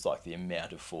impact is just like the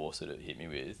amount of force that it hit me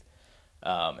with,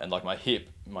 and like my hip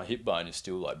bone is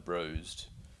still like bruised,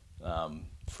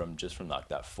 from like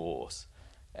that force,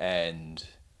 and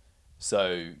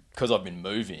so because I've been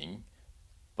moving,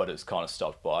 but it's kind of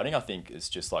stopped biting. I think it's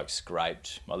just like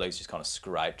scraped. My leg's just kind of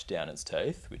scraped down its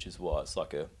teeth, which is why it's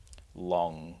like a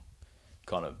long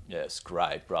kind of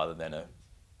scrape rather than a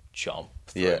chomp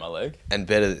through my leg. And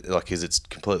better, like, because it's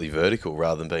completely vertical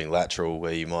rather than being lateral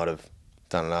where you might have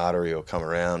done an artery or come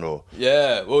around or...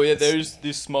 Yeah, well, there's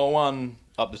this small one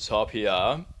up the top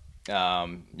here.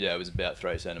 It was about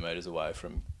 3 centimetres away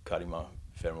from cutting my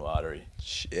femoral artery.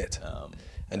 Shit.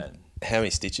 And how many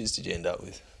stitches did you end up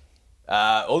with?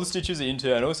 All the stitches are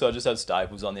internal, so I just had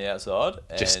staples on the outside.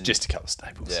 And just a couple of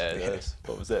staples. Yeah.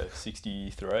 What was that?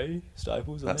 63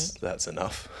 staples, I think. That's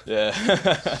enough. Yeah.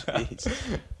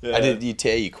 Jeez. Yeah. And did you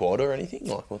tear your quad or anything?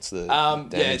 Like, what's the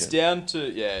damage? It's down to,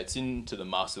 it's into the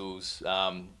muscles.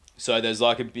 So there's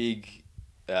like a big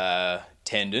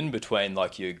tendon between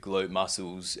like your glute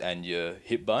muscles and your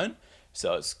hip bone.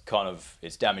 So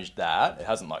it's damaged that. It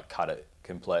hasn't like cut it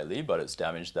completely, but it's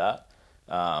damaged that.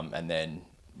 And then...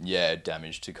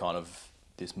 damage to kind of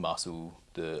this muscle,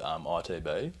 the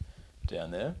ITB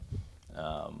down there.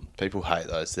 People hate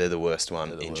those. They're the worst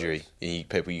one, injury. You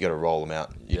got to roll them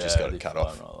out. You just got to cut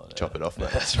off, chop it off, mate.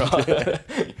 That's right.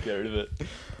 Get rid of it.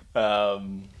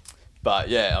 But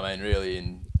yeah, I mean, really,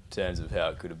 in terms of how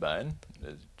it could have been,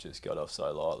 it just got off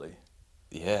so lightly.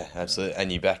 Yeah, absolutely.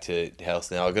 And you're back to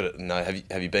health now. I got to know,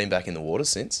 have you been back in the water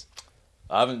since?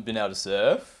 I haven't been able to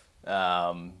surf.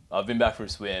 I've been back for a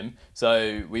swim.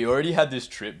 So we already had this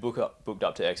trip booked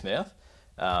up to Exmouth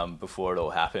before it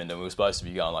all happened, and we were supposed to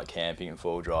be going like camping and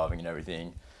fall driving and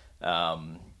everything.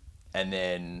 And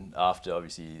then after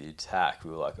obviously the attack,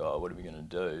 we were like, oh, what are we going to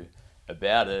do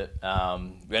about it?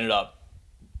 We ended up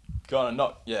kind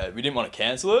of we didn't want to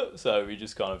cancel it, so we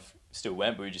just kind of still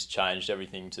went, but we just changed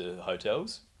everything to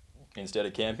hotels instead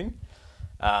of camping.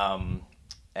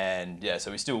 And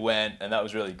so we still went, and that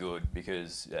was really good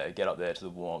because get up there to the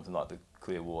warmth and like the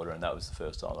clear water, and that was the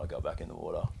first time I got back in the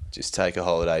water. Just take a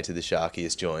holiday to the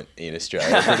sharkiest joint in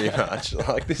Australia, pretty much.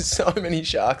 Like, there's so many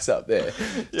sharks up there.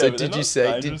 Yeah, so did you see?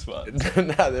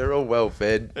 No, they're all well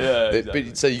fed. Yeah, exactly.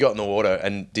 But so you got in the water,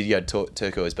 and did you go to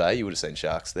Turquoise Bay? You would have seen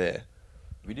sharks there.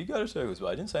 We did go to Turquoise Bay.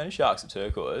 I didn't see any sharks at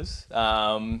Turquoise.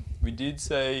 We did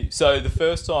see. So the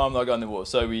first time I got in the water,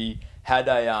 so we had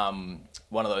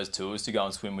one of those tours to go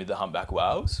and swim with the humpback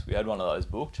whales. We had one of those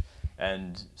booked,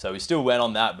 and so we still went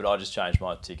on that, but I just changed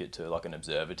my ticket to like an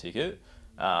observer ticket.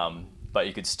 But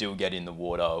you could still get in the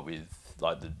water with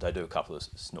they do a couple of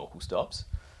snorkel stops.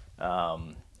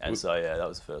 And so that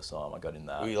was the first time I got in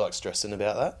that. Were you like stressing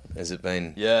about that? Has it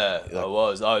been? Yeah, I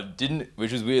was. I didn't,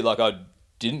 which was weird. Like, I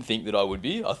didn't think that I would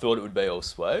be. I thought it would be all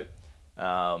sweet.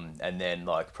 And then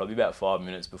like probably about 5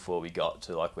 minutes before we got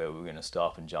to like where we were going to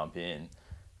stop and jump in,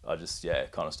 I just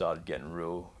kind of started getting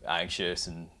real anxious,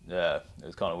 and it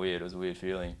was kind of weird. It was a weird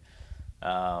feeling.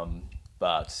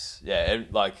 But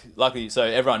like luckily, so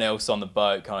everyone else on the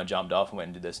boat kind of jumped off and went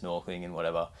and did their snorkeling and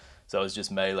whatever. So it was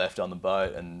just me left on the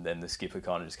boat, and then the skipper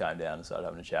kind of just came down and started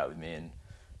having a chat with me and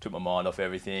took my mind off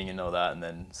everything and all that. And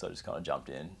then so I just kind of jumped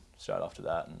in straight after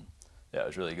that, and it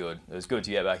was really good. It was good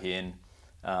to get back in.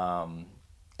 And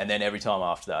then every time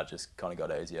after that, just kind of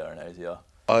got easier and easier.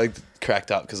 I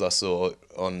cracked up because I saw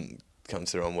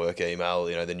comes through on work email,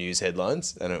 the news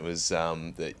headlines, and it was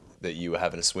that you were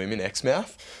having a swim in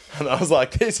Exmouth, and I was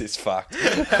like, this is fucked.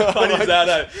 How funny is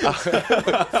that?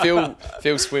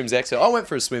 Phil swims Exmouth. I went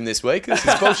for a swim this week. This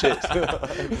is bullshit.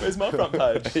 Where's my front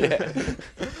page?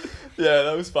 Yeah,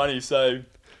 that was funny. So,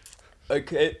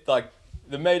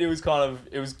 the media was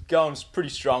it was going pretty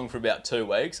strong for about 2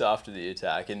 weeks after the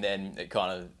attack, and then it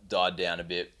kind of died down a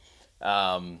bit.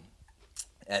 And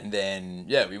then,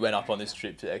 we went up on this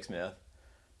trip to Exmouth.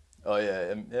 Oh,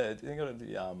 yeah. I think I got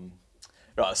the...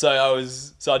 Right, so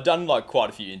I'd done, quite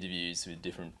a few interviews with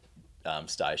different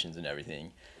stations and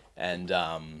everything. And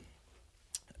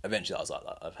eventually I was like,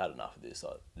 I've had enough of this.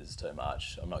 This is too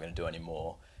much. I'm not going to do any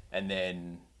more. And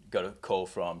then got a call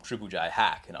from Triple J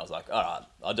Hack, and I was like, all right,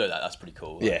 I'll do that. That's pretty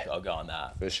cool. I'll go on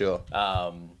that. For sure.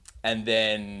 And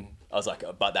then I was like,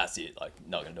 but that's it.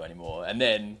 Not going to do any more. And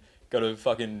then got a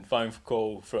fucking phone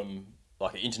call from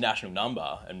an international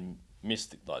number and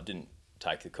didn't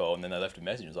take the call, and then they left a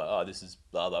message. It was like, oh, this is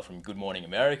blah blah from Good Morning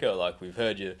America. We've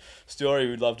heard your story.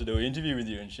 We'd love to do an interview with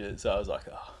you and shit. So I was like,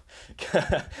 oh,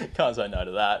 can't say no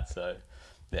to that. So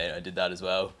I did that as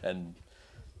well, and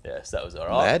so that was all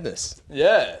right. Madness.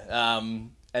 Yeah.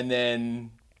 And then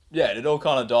it all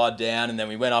kind of died down, and then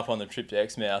we went up on the trip to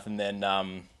Exmouth, and then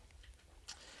and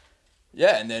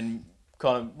then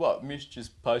kind of Mitch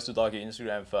just posted an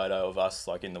Instagram photo of us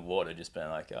in the water, just being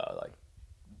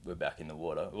we're back in the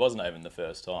water. It wasn't even the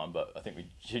first time, but I think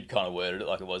she'd kind of worded it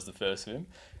like it was the first swim.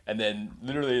 And then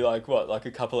literally like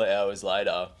a couple of hours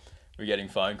later, we're getting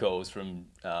phone calls from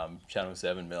Channel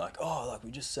 7 being like, oh, like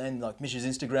we just seen like Mish's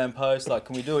Instagram post, like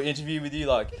can we do an interview with you?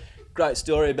 Like great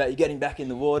story about you getting back in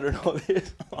the water and all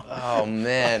this. Oh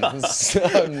man, it's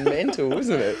so mental,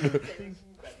 isn't it?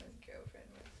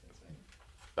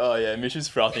 Oh yeah, Mish is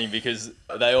frothing because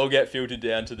they all get filtered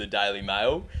down to the Daily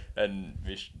Mail, and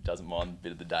Mish doesn't mind a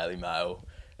bit of the Daily Mail.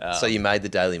 So you made the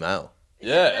Daily Mail?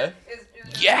 Yeah. It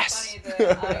was yes. Funny,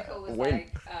 the article was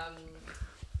like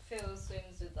Phil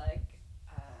swims with like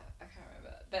I can't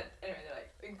remember, but anyway, they're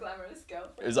like a glamorous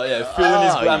girlfriend. It was like Phil and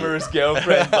his glamorous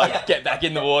girlfriend like get back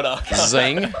in the water.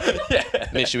 Zing. Yeah.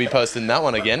 Mish should be posting that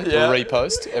one again. Yeah. A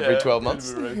repost every 12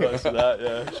 months. Repost for that.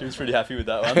 Yeah, she was pretty happy with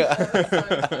that one.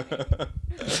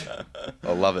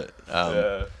 I love it.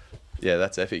 Yeah,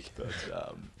 that's epic. But,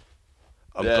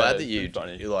 I'm yeah, glad that it's you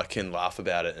funny. like can laugh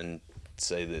about it and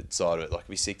see the side of it. Like, it'd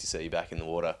be sick to see you back in the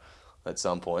water at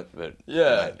some point, but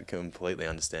Yeah. I completely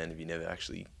understand if you never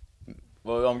actually.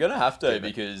 Well, I'm gonna have to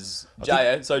because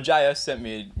JS sent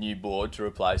me a new board to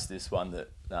replace this one that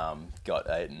got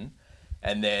eaten,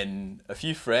 and then a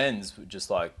few friends just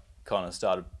like kind of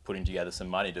started putting together some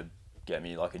money to get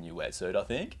me like a new wetsuit, I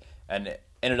think, and it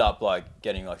ended up like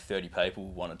getting like 30 people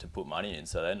wanted to put money in,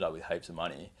 so they ended up with heaps of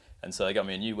money, and so they got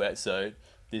me a new wetsuit,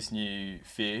 this new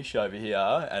fish over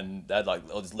here, and they had like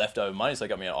all this leftover money, so they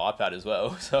got me an iPad as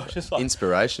well. So I was just like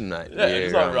Inspiration, mate. yeah,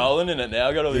 just like rolling in it now.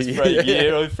 I got all this free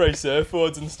gear, all these free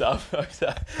surfboards and stuff.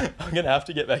 So I'm gonna have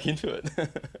to get back into it.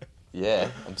 Yeah,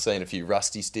 I'm seeing a few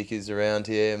rusty stickers around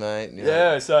here, mate. You know,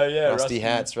 Yeah, so yeah, rusty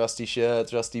hats, rusty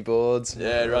shirts, rusty boards.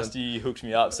 Yeah, Rusty hooked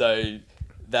me up. So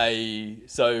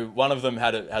one of them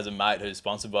has a mate who's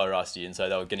sponsored by Rusty, and so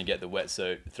they were going to get the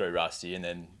wetsuit through Rusty, and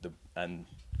then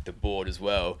the board as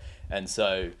well. And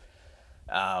so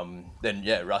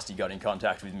then Rusty got in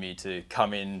contact with me to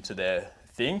come into their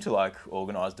thing to like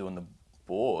organise doing the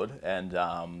board, and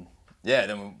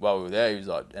then while we were there, he was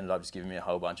like ended up just giving me a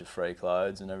whole bunch of free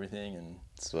clothes and everything, and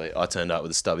Sweet. I turned up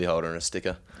with a stubby holder and a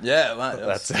sticker. yeah, mate,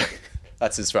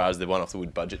 That's as far as the one off the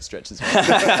wood budget stretches.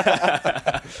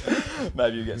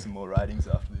 Maybe you'll get some more ratings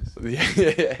after this.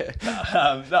 Yeah.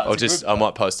 I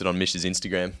might post it on Mish's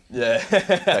Instagram. Yeah.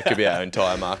 That could be our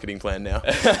entire marketing plan now.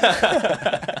 It's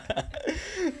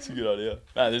a good idea.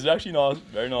 Man, there's actually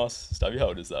very nice stubby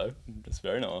holders though. It's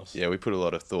very nice. Yeah, we put a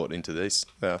lot of thought into these.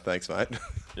 Oh, thanks, mate.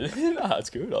 Nah, it's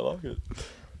good. I like it.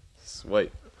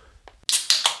 Sweet.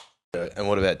 And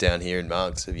what about down here in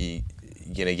Margs? Are you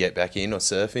going to get back in or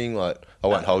surfing? Like, I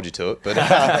won't hold you to it, but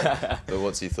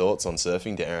what's your thoughts on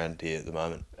surfing down around here at the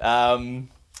moment?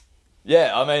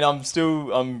 Yeah, I mean,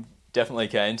 I'm definitely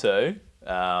keen to.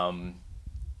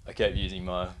 I kept using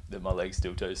that my leg's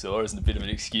still too sore as a bit of an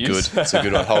excuse. Good, that's a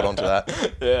good one. Hold on to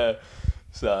that. Yeah.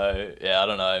 So yeah, I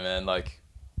don't know, man. Like,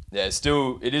 yeah,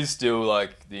 it is still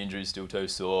like the injury's still too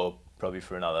sore. Probably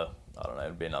for another, I don't know,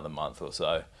 it'll be another month or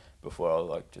so before I'll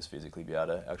like just physically be able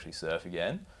to actually surf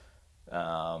again.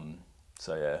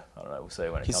 So yeah, I don't know. We'll see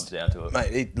when it comes down to it.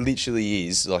 Mate, it literally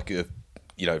is like a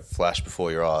flash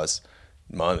before your eyes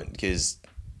moment because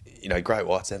great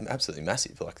whites are absolutely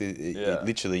massive. Like it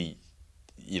literally,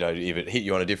 if it hit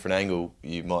you on a different angle,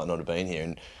 you might not have been here.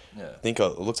 And I think I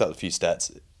looked up a few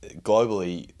stats.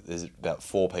 Globally, there's about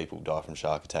 4 people die from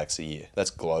shark attacks a year. That's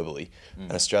globally.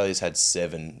 And Australia's had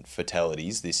 7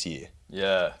 fatalities this year.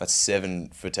 Yeah. That's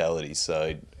 7 fatalities.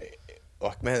 So,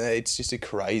 like, man, it's just a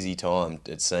crazy time,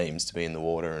 it seems, to be in the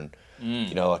water. And,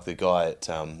 like the guy out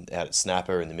at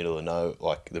Snapper in the middle of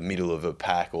the middle of a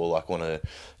pack, or like one of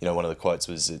the quotes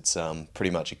was, it's pretty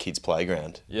much a kid's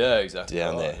playground. Yeah, exactly.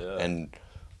 Down there. Yeah. And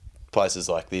places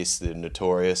like this, they're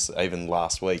notorious. Even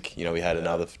last week, we had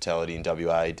another fatality in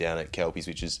WA down at Kelpies,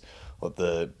 which is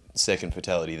the second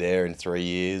fatality there in 3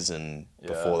 years. And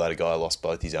before that, a guy lost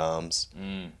both his arms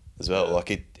as well. Yeah.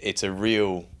 Like it's a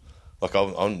real, like I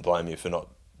don't blame you for not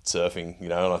surfing,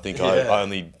 and I think I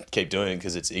only keep doing it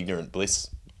because it's ignorant bliss,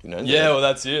 Yeah, well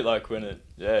that's it. Like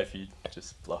if you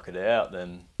just block it out,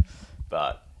 then,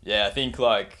 but yeah, I think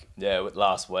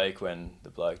last week when the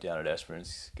bloke down at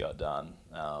Esperance got done,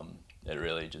 it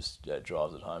really just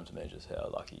drives it home to me just how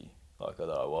lucky that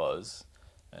I was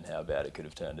and how bad it could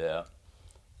have turned out.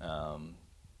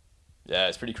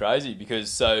 It's pretty crazy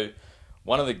because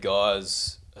one of the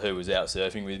guys who was out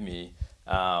surfing with me,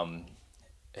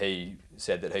 he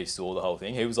said that he saw the whole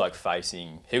thing. He was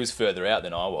he was further out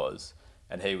than I was,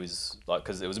 and he was like,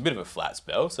 because it was a bit of a flat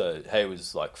spell, so he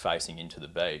was like facing into the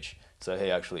beach. So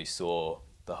he actually saw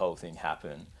the whole thing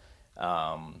happen.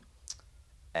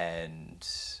 And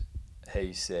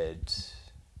he said,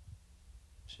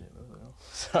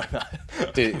 Sorry,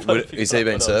 mate. Is he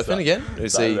been surfing again?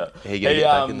 Is he going to get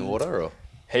back in the water? Or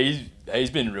He's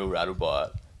been real rattled by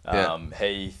it. Yeah.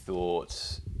 He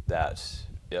thought that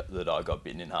I got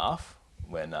bitten in half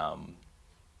when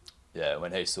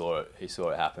he saw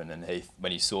it happen, and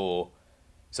he saw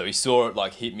it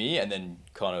like hit me, and then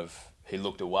kind of he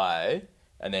looked away,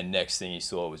 and then next thing he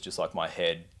saw was just like my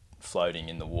head floating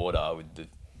in the water with the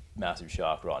massive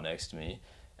shark right next to me,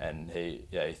 and he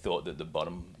thought that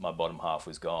my bottom half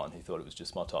was gone. He thought it was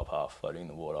just my top half floating in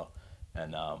the water,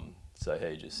 and so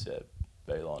he just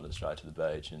beelined it straight to the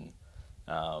beach, and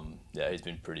he's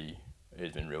been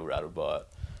real rattled by it.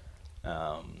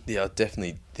 I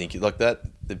definitely think like that.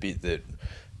 The bit that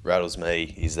rattles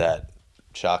me is that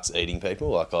sharks eating people.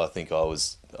 Like I think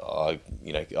it's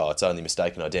only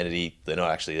mistaken identity. They're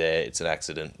not actually there. It's an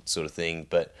accident sort of thing.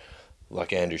 But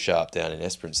like Andrew Sharp down in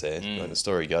Esperance there, like the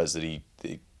story goes that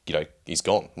he's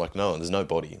gone. Like there's no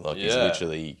body. Like he's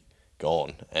literally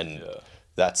gone, and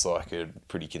that's like a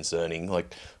pretty concerning.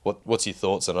 Like what's your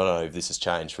thoughts? And I don't know if this has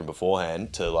changed from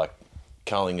beforehand to like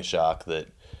culling a shark that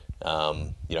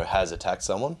has attacked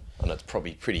someone. I know it's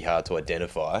probably pretty hard to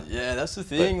identify. Yeah, that's the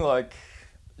thing.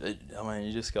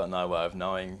 You just got no way of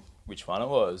knowing which one it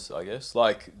was, I guess.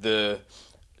 Like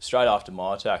straight after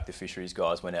my attack, the fisheries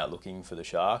guys went out looking for the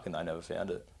shark and they never found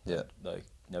it. Yeah. They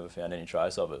never found any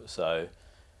trace of it. So,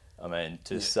 say...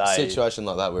 A situation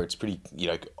like that where it's pretty,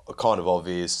 kind of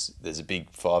obvious, there's a big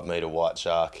 5 metre white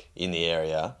shark in the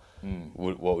area,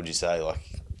 what would you say? Like,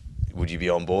 would you be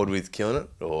on board with killing it?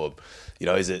 Or...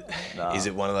 is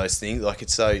it one of those things? Like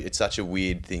it's such a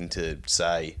weird thing to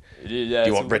say. It is, yeah.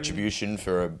 Do you want retribution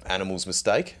for an animal's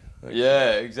mistake?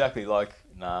 Yeah, exactly. Like,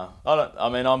 nah. I don't. I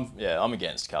mean, I'm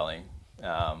against culling.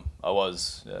 I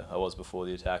was before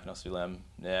the attack, and I still am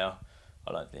now.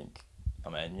 I don't think.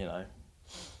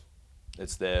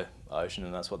 It's their ocean,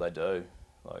 and that's what they do.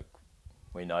 Like,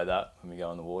 we know that when we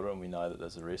go in the water, and we know that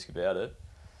there's a risk about it.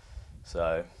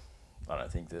 So, I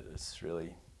don't think that it's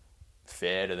really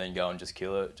fair to then go and just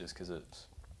kill it just because it's...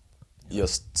 You're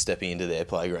stepping into their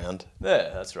playground. Yeah,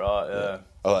 that's right, yeah.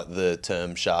 I like the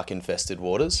term shark-infested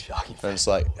waters. Shark-infested And it's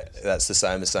like, that's the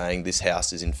same as saying this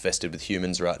house is infested with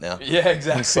humans right now. Yeah,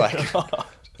 exactly. It's like,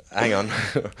 hang on,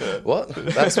 what?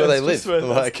 That's where they live.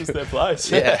 That's just their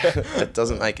place. Yeah, it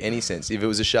doesn't make any sense. If it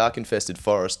was a shark-infested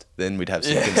forest, then we'd have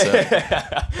some concern.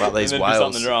 Like these whales,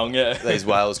 something wrong, yeah. These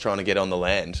whales trying to get on the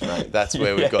land, mate. That's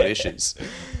where we've got issues.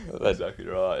 That's exactly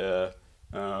right, yeah.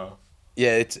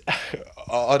 Yeah, it's.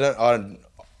 I'm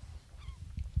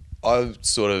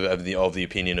sort of the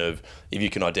opinion of if you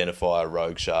can identify a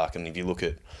rogue shark, and if you look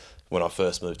at when I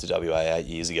first moved to WA 8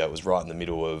 years ago, it was right in the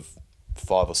middle of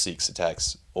 5 or 6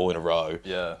 attacks all in a row.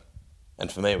 Yeah.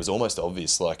 And for me, it was almost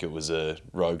obvious like it was a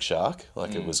rogue shark.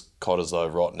 Like it was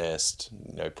Cottesloe,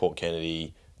 Rottnest, Port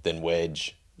Kennedy, then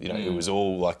Wedge. It was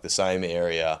all like the same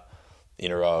area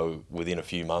in a row within a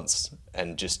few months,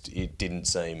 and just it didn't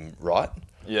seem right.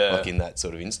 Yeah. Like in that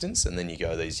sort of instance, and then you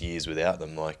go these years without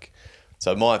them. Like,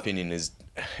 so my opinion is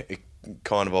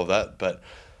kind of that, but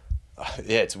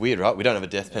it's weird, right? We don't have a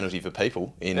death penalty for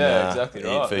people exactly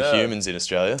right. for humans in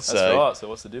Australia. That's right. So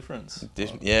what's the difference? But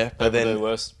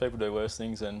people do worse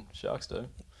things than sharks do.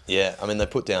 Yeah, I mean they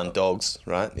put down dogs,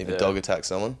 right? If a dog attacks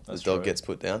someone, the dog gets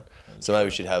put down. So maybe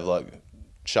we should have like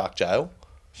shark jail.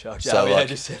 Shark jail,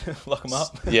 just lock them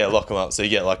up. Yeah, lock them up. So you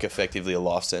get like effectively a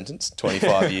life sentence,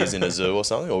 25 years in a zoo or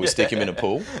something, or we stick them in a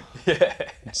pool. Yeah.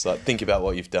 It's like, think about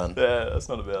what you've done. Yeah, that's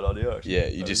not a bad idea, actually. Yeah,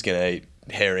 you're just going to eat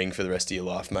herring for the rest of your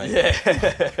life, mate. Yeah.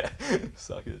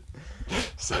 Suck it.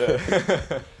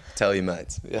 Tell your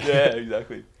mates. Yeah,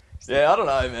 exactly. Yeah, I don't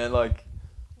know, man. Like,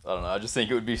 I don't know. I just think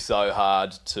it would be so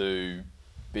hard to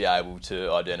be able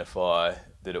to identify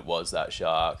that it was that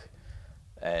shark.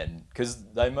 And because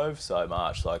they move so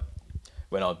much, like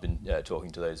when I've been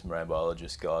talking to these marine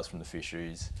biologist guys from the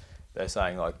fisheries, they're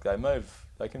saying like they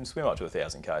can swim up to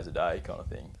 1,000 k's a day, kind of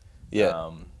thing. Yeah,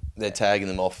 they're tagging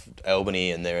them off Albany,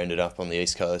 and they're ended up on the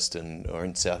east coast or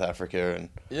in South Africa, and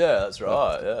yeah, that's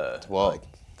right. Yeah, it's wild.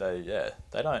 They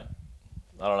don't.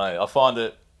 I don't know. I find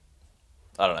it.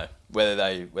 I don't know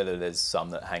whether there's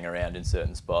some that hang around in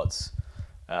certain spots.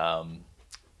 I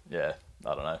don't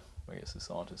know. I guess the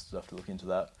scientists have to look into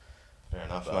that. Fair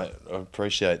enough, mate. I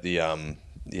appreciate the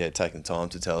taking time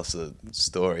to tell us the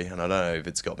story, and I don't know if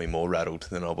it's got me more rattled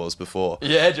than I was before.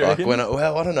 Yeah, do you reckon?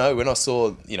 I don't know. When I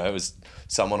saw, it was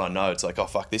someone I know, it's like, oh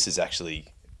fuck, this is actually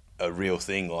a real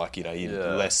thing. Like,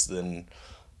 you're less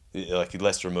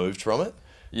removed from it.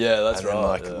 Yeah, that's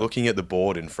right. Looking at the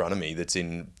board in front of me that's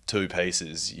in 2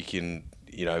 pieces, you can,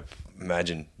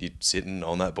 imagine you sitting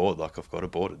on that board. Like, I've got a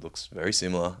board, it looks very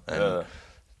similar, and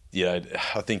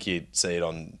I think you see it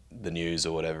on the news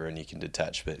or whatever, and you can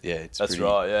detach. But yeah, that's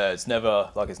right. Yeah, it's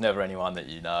never anyone that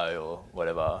you know or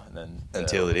whatever, and then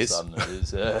until it is. It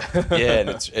is. Yeah, yeah, and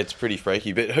it's pretty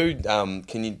freaky. But who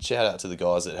can you shout out to the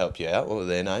guys that helped you out? What were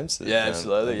their names? Yeah,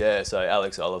 absolutely. Yeah, so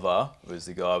Alex Oliver was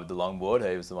the guy with the longboard.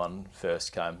 He was the one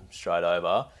first came straight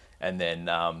over, and then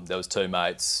there was two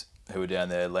mates who were down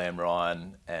there, Liam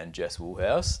Ryan and Jess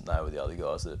Woolhouse. And they were the other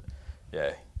guys that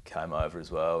came over as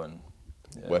well. And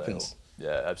weapons.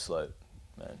 Absolute,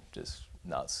 man, just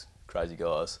nuts, crazy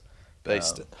guys.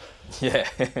 Beast. Yeah.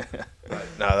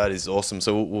 No, that is awesome.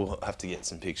 So we'll have to get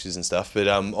some pictures and stuff. But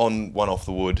on One Off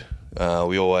the Wood,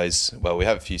 we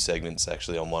have a few segments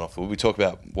actually on One Off the Wood. We talk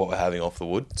about what we're having off the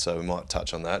wood, so we might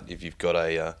touch on that if you've got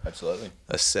absolutely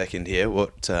a second here.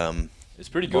 What? It's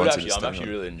pretty good actually. I'm actually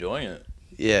really enjoying it.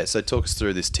 Yeah. So talk us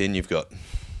through this tin you've got.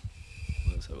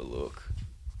 Let's have a look.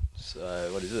 So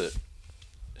what is it?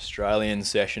 Australian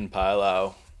Session Pale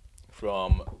Ale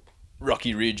from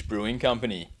Rocky Ridge Brewing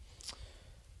Company.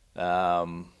 I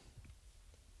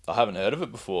haven't heard of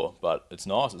it before, but it's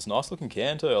nice. It's a nice looking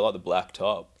can too. I like the black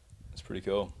top. It's pretty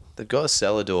cool. They've got a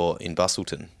cellar door in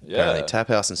Bustleton. Yeah. Apparently, Tap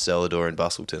House and cellar door in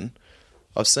Bustleton.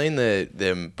 I've seen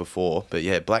them before, but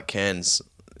yeah, black cans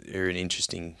are an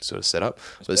interesting sort of setup.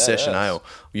 So Session Ale.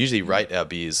 We usually rate our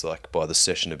beers like by the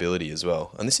sessionability as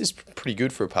well, and this is pretty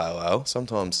good for a pale ale.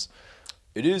 Sometimes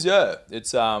it is. Yeah,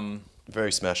 it's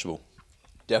very smashable.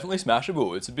 Definitely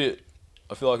smashable. It's a bit.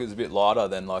 I feel like it's a bit lighter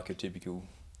than like a typical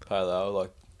pale ale.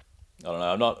 Like, I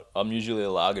don't know. I'm usually a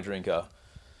lager drinker,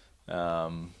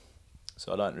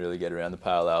 so I don't really get around the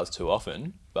pale ales too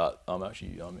often. But I'm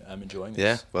enjoying this.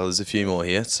 Yeah, well, there's a few more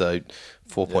here. So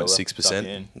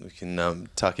 4.6%. We can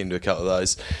tuck into a couple of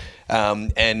those.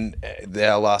 And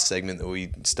our last segment that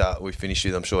we finish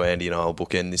with, I'm sure Andy and I will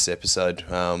bookend this episode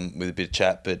with a bit of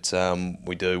chat. But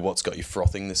we do What's Got You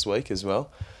Frothing this week as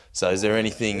well. So is there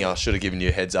anything, I should have given you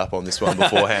a heads up on this one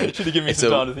beforehand. Should have given me some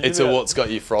time to think It's a What's Got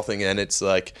You Frothing, and it's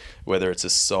like whether it's a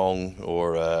song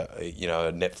or a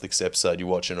Netflix episode you're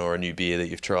watching or a new beer that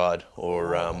you've tried,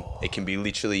 or it can be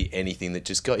literally anything that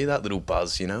just got you that little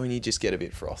buzz, and you just get a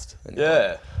bit frothed.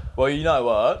 Yeah. Well, you know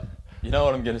what? You know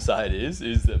what I'm going to say it is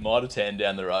that Mitre 10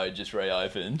 down the road just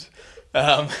reopened.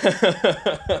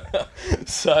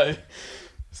 So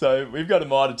we've got a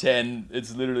Mitre 10.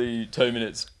 It's literally 2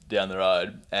 minutes down the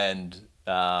road, and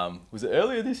was it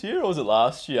earlier this year or was it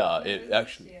last year? Around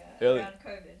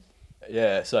COVID.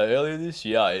 Yeah, so earlier this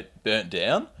year it burnt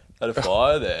down, had a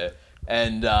fire there,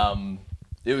 and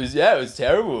it was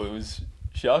terrible. It was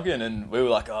shocking, and we were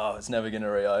like, oh, it's never going to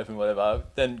reopen, whatever.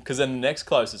 Because then the next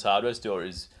closest hardware store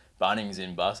is Bunnings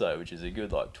in Busso, which is a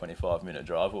good 25-minute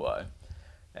drive away,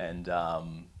 and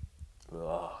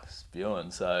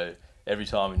spewing. So every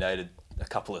time we needed a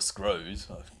couple of screws,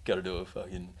 I've got to do a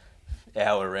fucking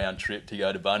hour round trip to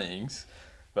go to Bunnings.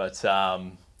 But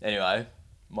anyway,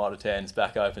 Mitre 10's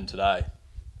back open today.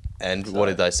 And what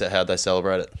did they say? How'd they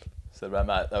celebrate it? So,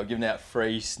 mate, they were giving out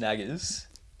free snaggers,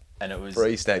 and it was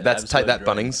free snag. Take that,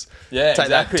 dream. Bunnings. Yeah, take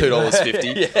exactly. that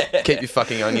 $2.50. Yeah. Keep your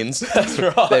fucking onions. That's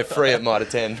right. They're free at Mitre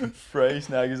 10. Free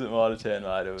snaggers at Mitre 10,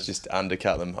 mate. It was just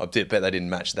undercut them. I bet they didn't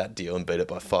match that deal and beat it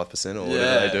by 5% or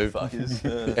whatever they do.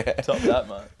 Fuckers. Top that,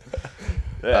 mate.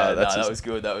 Yeah, that was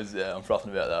good. That was I'm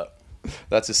frothing about that.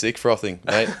 That's a sick frothing,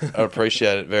 mate. I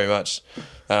appreciate it very much.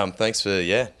 Thanks for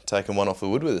taking one off the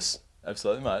wood with us.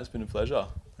 Absolutely, mate. It's been a pleasure.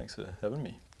 Thanks for having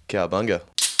me. Cowabunga.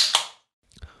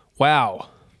 Wow.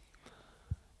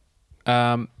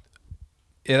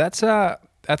 That's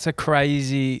a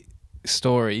crazy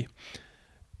story,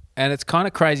 and it's kind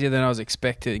of crazier than I was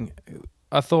expecting.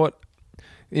 I thought,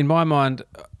 in my mind,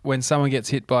 when someone gets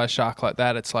hit by a shark like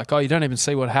that, it's like, oh, you don't even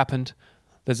see what happened.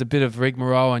 There's a bit of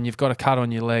rigmarole, and you've got a cut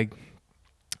on your leg,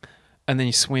 and then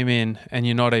you swim in, and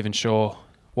you're not even sure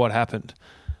what happened.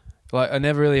 Like, I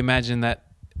never really imagined that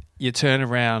you turn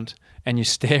around and you're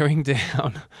staring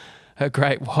down a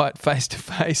great white face to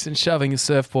face and shoving a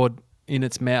surfboard in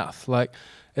its mouth. Like,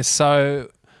 it's so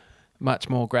much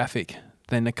more graphic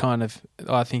than the kind of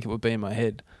I think it would be in my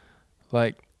head.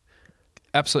 Like,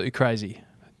 absolutely crazy.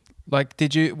 Like,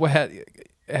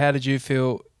 how did you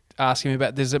feel asking me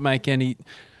about? Does it make it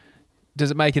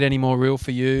any more real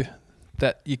for you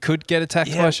that you could get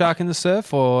attacked by a shark in the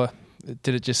surf, or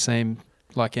did it just seem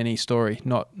like any story,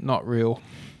 not real?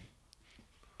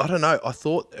 I don't know. I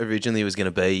thought originally it was going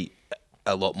to be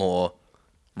a lot more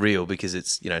real because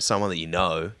it's, someone that you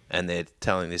know and they're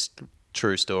telling this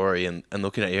true story and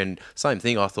looking at you. And same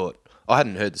thing, I thought, I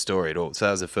hadn't heard the story at all. So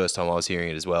that was the first time I was hearing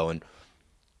it as well. And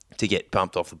to get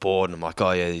bumped off the board and I'm like,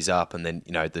 oh yeah, he's up. And then,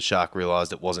 the shark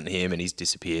realised it wasn't him and he's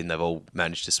disappeared and they've all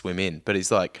managed to swim in. But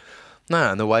he's like,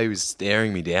 No, and the way he was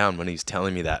staring me down when he was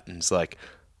telling me that, and it's like,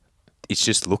 it's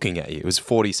just looking at you. It was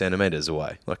 40 centimetres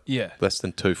away, like less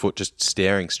than 2 foot, just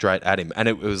staring straight at him. And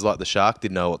it was like the shark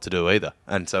didn't know what to do either.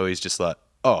 And so he's just like,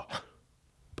 oh,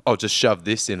 I'll just shove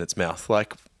this in its mouth.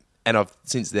 Like, and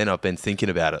since then I've been thinking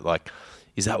about it. Like,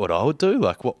 is that what I would do?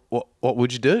 Like, what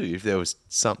would you do if there was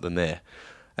something there?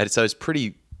 And so it's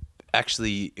pretty,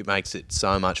 actually, it makes it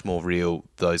so much more real,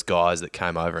 those guys that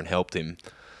came over and helped him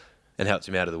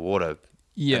out of the water.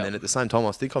 Yeah. And then at the same time,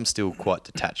 I think I'm still quite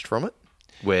detached from it,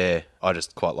 where I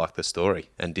just quite like the story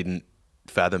and didn't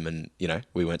fathom, and,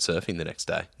 we went surfing the next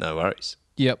day. No worries.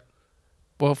 Yep.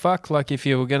 Well, fuck, like if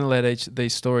you were going to let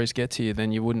these stories get to you,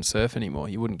 then you wouldn't surf anymore.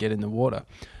 You wouldn't get in the water.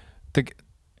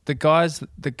 The guy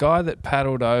that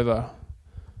paddled over,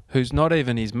 who's not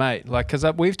even his mate, like, because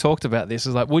we've talked about this,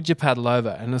 is like, would you paddle over?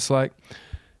 And it's like,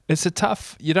 it's a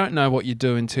tough, you don't know what you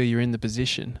do until you're in the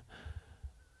position.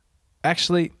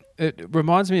 Actually, it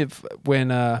reminds me of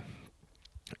when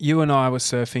you and I were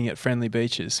surfing at Friendly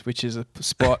Beaches, which is a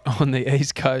spot on the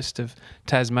east coast of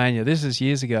Tasmania. This is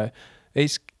years ago.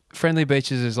 Friendly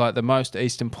Beaches is like the most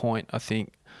eastern point, I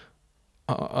think,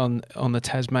 on the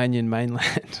Tasmanian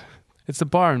mainland. It's the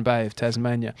Byron Bay of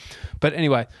Tasmania. But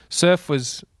anyway, surf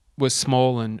was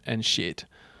small and shit.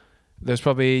 There's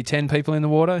probably 10 people in the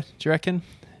water, do you reckon?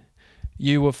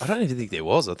 I don't even think there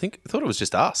was. I thought it was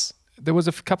just us. There was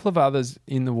a couple of others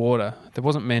in the water. There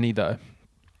wasn't many, though,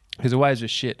 because the waves were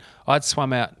shit. I'd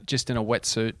swum out just in a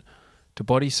wetsuit to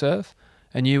body surf,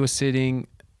 and you were sitting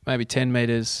maybe 10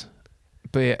 metres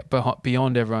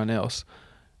beyond everyone else.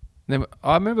 Then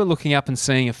I remember looking up and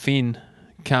seeing a fin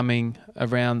coming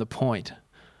around the point,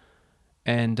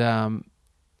 and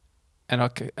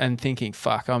thinking,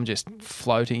 "Fuck, I'm just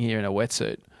floating here in a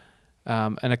wetsuit."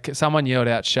 And someone yelled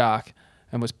out "shark"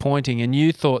 and was pointing, and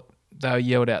you thought they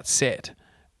yelled out "set,"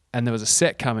 and there was a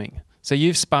set coming. So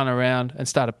you've spun around and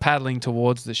started paddling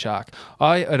towards the shark.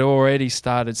 I had already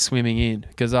started swimming in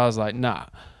because I was like, "Nah,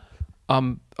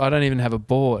 I don't even have a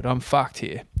board. I'm fucked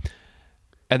here."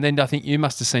 And then I think you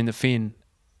must have seen the fin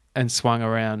and swung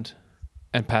around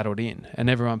and paddled in, and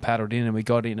everyone paddled in, and we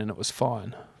got in, and it was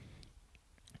fine.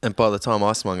 And by the time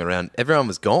I swung around, everyone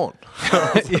was gone.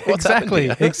 Exactly.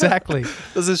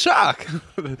 There's a shark.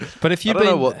 But if you don't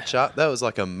know what shark that was,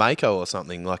 like a mako or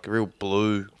something, like a real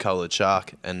blue coloured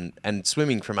shark, and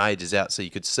swimming from ages out, so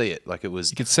you could see it. Like it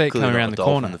was, you could see it coming around the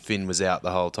corner. The fin was out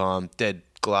the whole time. Dead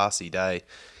glassy day.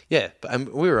 Yeah, and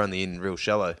we were only in real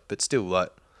shallow, but still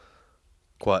like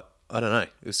quite. I don't know.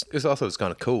 I thought it was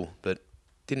kind of cool, but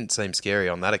didn't seem scary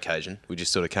on that occasion. We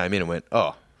just sort of came in and went,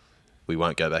 "Oh, we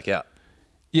won't go back out."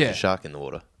 Yeah, there's a shark in the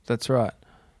water. That's right.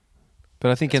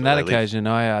 But I think in that occasion,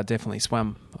 I definitely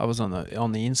swam. I was on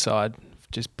the inside,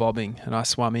 just bobbing, and I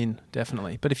swam in,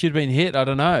 definitely. But if you'd been hit, I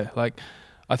don't know. Like,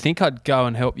 I think I'd go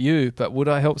and help you, but would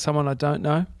I help someone I don't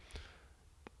know?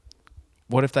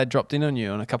 What if they dropped in on you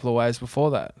on a couple of waves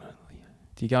before that?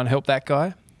 Do you go and help that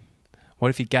guy? What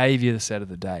if he gave you the set of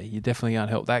the day? You definitely go and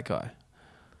help that guy.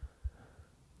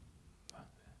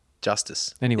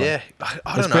 Justice. Anyway, yeah,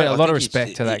 I don't know. A lot of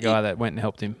respect to that guy that went and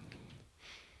helped him.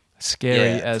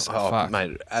 Scary as fuck.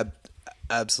 Mate,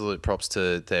 absolute props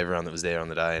to everyone that was there on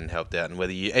the day and helped out. And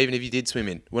even if you did swim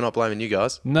in, we're not blaming you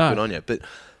guys. No. Good on you. But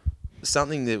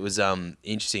something that was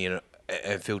interesting,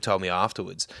 and Phil told me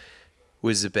afterwards,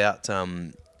 was about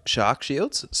shark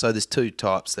shields. So there's two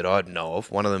types that I know of.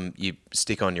 One of them you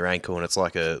stick on your ankle, and it's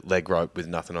like a leg rope with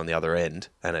nothing on the other end,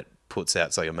 and it puts out,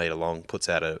 it's like a metre long, puts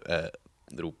out a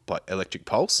little electric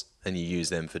pulse, and you use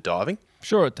them for diving.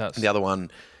 Sure it does. And the other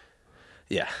one,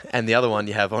 yeah, and the other one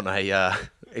you have on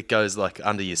it goes like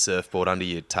under your surfboard, under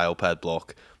your tail pad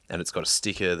block, and it's got a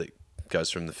sticker that goes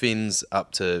from the fins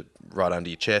up to right under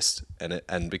your chest,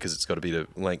 and because it's got a bit of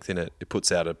length in it, it puts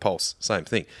out a pulse. Same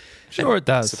thing. Sure, it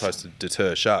does. It's supposed to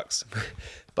deter sharks.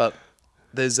 But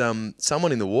there's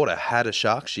someone in the water had a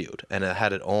shark shield and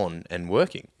had it on and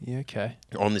working. Yeah, okay.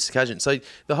 On this occasion. So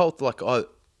the whole, like, I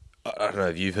don't know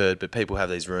if you've heard, but people have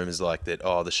these rumours like that,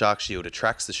 the shark shield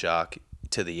attracts the shark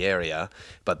to the area,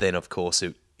 but then, of course,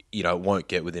 it won't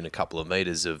get within a couple of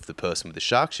metres of the person with the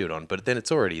shark shield on, but then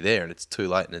it's already there and it's too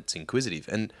late and it's inquisitive.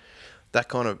 And that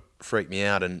kind of freaked me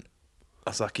out, and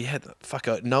I was like, yeah, fuck,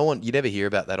 you never hear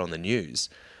about that on the news.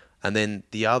 And then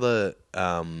the other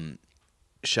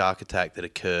shark attack that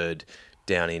occurred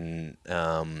down in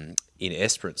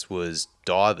Esperance was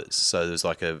divers. So there was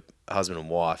like a husband and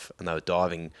wife, and they were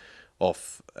diving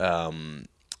off,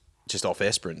 just off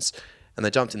Esperance, and they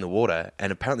jumped in the water,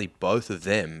 and apparently both of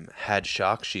them had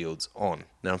shark shields on.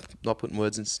 Now, I'm not putting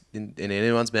words in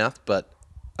anyone's mouth, but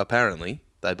apparently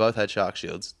they both had shark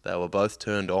shields. They were both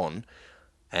turned on,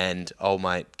 and old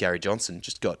mate Gary Johnson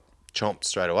just got chomped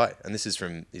straight away. And this is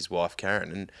from his wife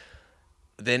Karen. And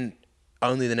then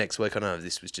only the next week, I don't know if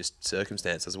this was just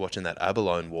circumstance, I was watching that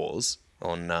Abalone Wars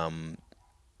on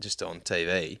just on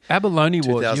TV. Abalone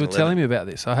Wars. You were telling me about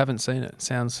this. I haven't seen it.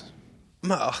 Sounds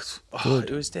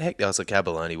it was the heck. I was like,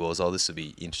 Abalone Wars. Oh, this would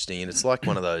be interesting. And it's like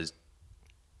one of those,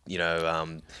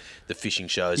 the fishing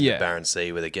shows in the Barron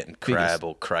Sea where they're getting crab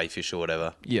or crayfish or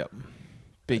whatever. Yep.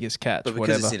 Biggest catch, but because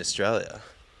whatever. It's in Australia,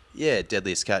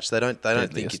 deadliest catch. They don't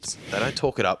think they don't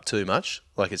talk it up too much.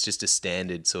 Like it's just a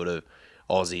standard sort of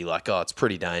Aussie, like, oh, it's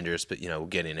pretty dangerous, but we'll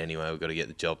get in anyway. We've got to get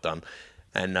the job done.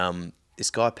 And this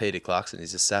guy Peter Clarkson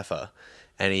is a sapper,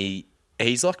 and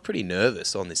he's like pretty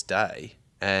nervous on this day.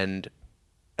 And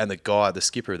the guy, the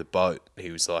skipper of the boat, he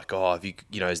was like, oh, have you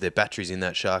is there batteries in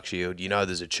that shark shield?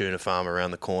 There's a tuna farm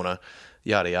around the corner,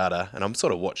 yada yada. And I'm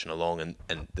sort of watching along, and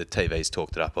the TV's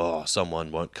talked it up. Oh,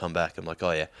 someone won't come back. I'm like,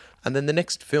 oh yeah. And then the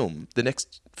next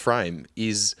frame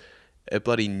is a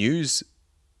bloody news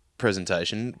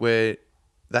presentation where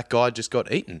that guy just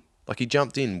got eaten. Like he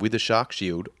jumped in with a shark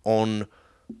shield on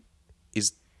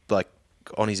his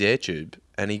air tube,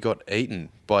 and he got eaten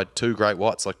by two great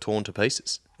whites, like torn to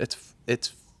pieces.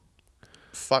 It's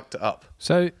fucked up.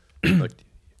 So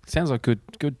sounds like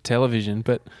good television,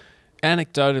 but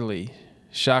anecdotally,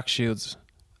 shark shields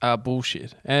are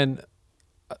bullshit, and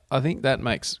I think that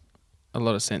makes a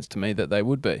lot of sense to me that they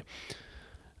would be.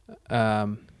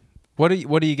 What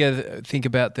do you think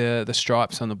about the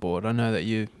stripes on the board? I know that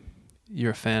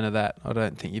you're a fan of that. I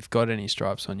don't think you've got any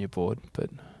stripes on your board, but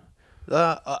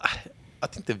I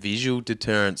think the visual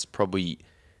deterrent's probably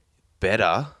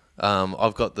better.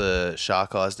 I've got the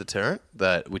shark eyes deterrent,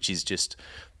 which is just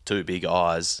two big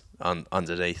eyes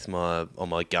underneath on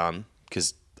my gun,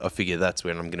 because I figure that's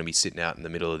when I'm going to be sitting out in the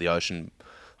middle of the ocean,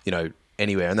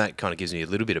 anywhere, and that kind of gives me a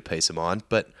little bit of peace of mind.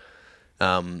 But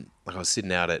I was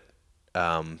sitting out at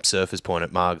Surfers Point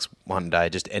at Margs one day,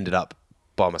 just ended up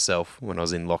by myself when I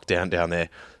was in lockdown down there,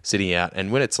 sitting out,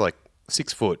 and when it's like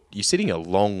 6 foot, you're sitting a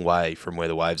long way from where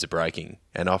the waves are breaking,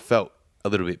 and I felt a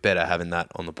little bit better having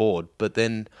that on the board. But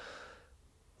then,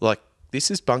 this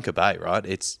is Bunker Bay, right?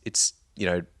 It's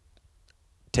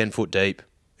 10 foot deep,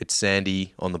 it's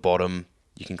sandy on the bottom,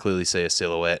 you can clearly see a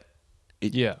silhouette.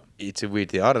 It's a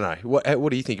weird thing. I don't know. What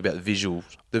do you think about the visual?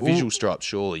 The visual stripe's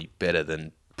surely better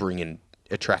than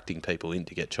attracting people in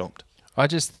to get chomped.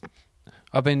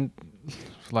 I've been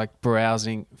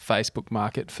browsing Facebook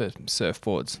Market for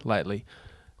surfboards lately,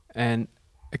 and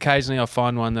occasionally I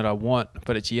find one that I want,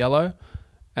 but it's yellow.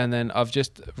 And then I've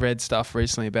just read stuff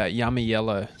recently about Yummy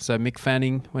Yellow. So Mick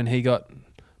Fanning, when he got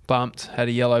bumped, had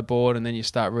a yellow board, and then you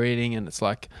start reading and it's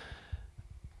like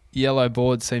yellow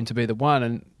boards seem to be the one.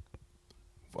 And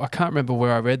I can't remember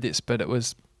where I read this, but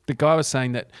the guy was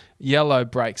saying that yellow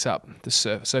breaks up the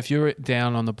surf. So if you're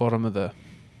down on the bottom of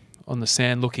on the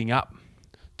sand looking up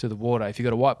to the water, if you've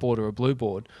got a white board or a blue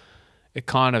board, it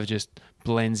kind of just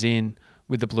blends in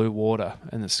with the blue water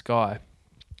and the sky.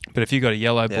 But if you've got a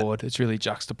yellow board, it's really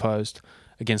juxtaposed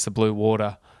against the blue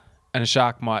water, and a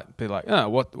shark might be like, oh,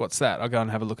 what's that? I'll go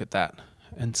and have a look at that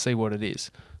and see what it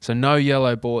is. So no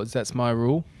yellow boards, that's my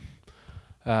rule.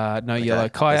 No yellow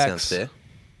kayaks. That sounds fair.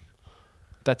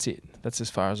 That's it. That's as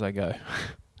far as I go.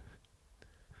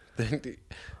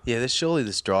 Surely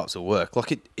the stripes will work.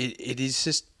 It is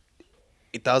just,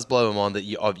 it does blow my mind that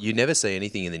you never see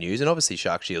anything in the news, and obviously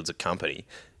Shark Shield's a company,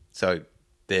 so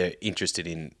they're interested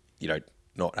in,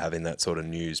 not having that sort of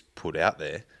news put out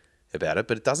there about it,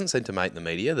 but it doesn't seem to make the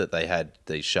media that they had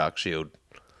these Shark Shield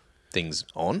things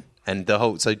on. And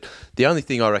the only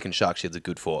thing I reckon Shark Shields are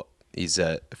good for is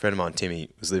a friend of mine, Timmy,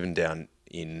 was living down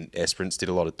in Esperance, did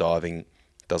a lot of diving,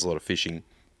 does a lot of fishing,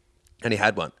 and he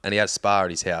had one, and he had a spa at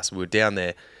his house. We were down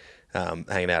there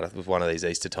hanging out with one of these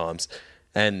Easter times,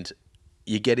 and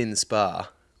you get in the spa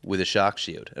with a shark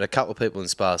shield, and a couple of people in the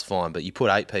spa is fine, but you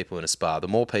put 8 people in a spa, the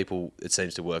more people, it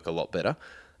seems to work a lot better.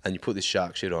 And you put this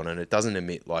shark shield on, and it doesn't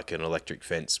emit like an electric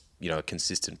fence, a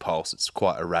consistent pulse. It's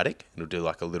quite erratic. It'll do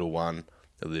like a little one,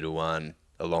 a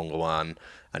longer one,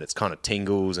 and it's kind of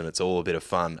tingles, and it's all a bit of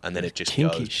fun. And then it just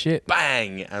goes shit.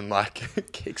 Bang, and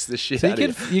kicks the shit out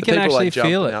of you. You can actually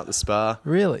feel it out the spa.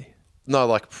 Really? No,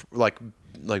 like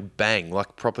bang,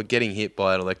 like proper getting hit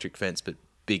by an electric fence, but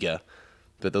bigger.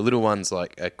 But the little ones are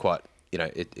quite,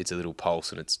 it's a little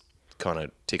pulse, and it's kind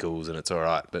of tickles, and it's all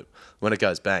right. But when it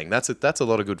goes bang, that's a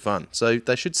lot of good fun. So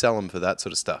they should sell them for that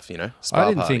sort of stuff, spa I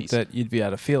didn't parties. think that you'd be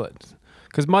able to feel it,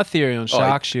 because my theory on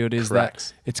Shark Shield is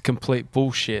that it's complete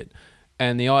bullshit,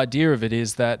 and the idea of it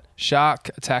is that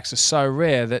shark attacks are so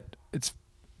rare that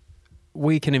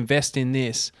we can invest in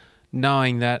this,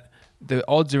 knowing that the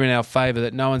odds are in our favour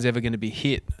that no one's ever going to be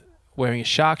hit wearing a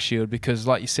shark shield because,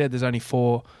 like you said, there's only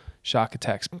 4 shark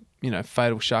attacks,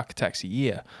 fatal shark attacks a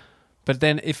year. But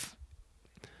then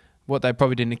what they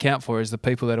probably didn't account for is the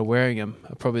people that are wearing them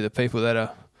are probably the people that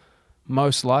are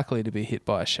most likely to be hit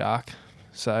by a shark.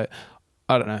 So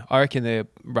I don't know. I reckon they're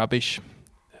rubbish.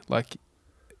 Like,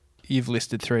 you've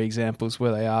listed 3 examples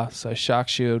where they are. So shark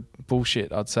shield,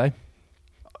 bullshit, I'd say.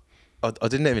 I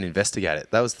didn't even investigate it.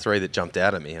 That was 3 that jumped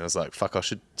out at me. I was like, fuck, I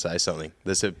should say something.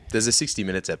 There's a 60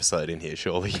 Minutes episode in here,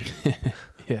 surely.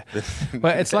 Yeah.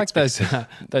 Well, it's like those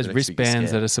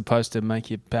wristbands that are supposed to make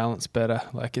your balance better.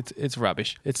 Like, it's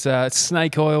rubbish. It's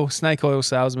snake oil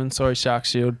salesman. Sorry, shark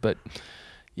shield, but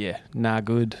yeah,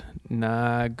 good.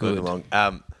 Moving along.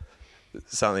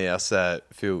 Something else,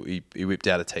 Phil, he whipped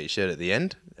out a T-shirt at the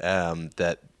end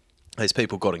that these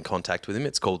people got in contact with him.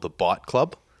 It's called the Bite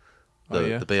Club.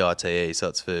 The BITE, so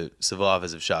it's for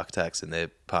survivors of shark attacks and their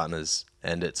partners,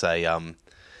 and it's just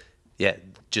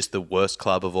the worst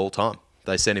club of all time.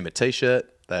 They sent him a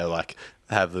T-shirt. They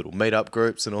have little meet-up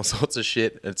groups and all sorts of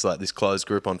shit. It's like this closed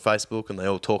group on Facebook, and they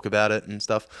all talk about it and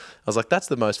stuff. I was like, that's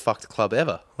the most fucked club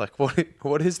ever. Like,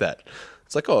 what is that?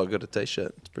 It's like, oh, I got a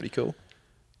T-shirt. It's pretty cool.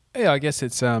 Yeah, I guess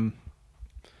it's a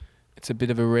bit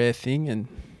of a rare thing, and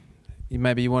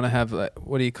maybe you want to have,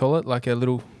 what do you call it? Like a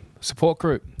little support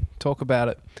group. Talk about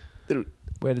it.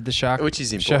 Where did the shark? Which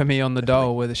is important. Show me on the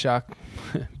doll where the shark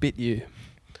bit you.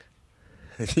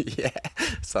 Yeah,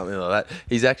 something like that.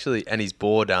 He's actually, and he's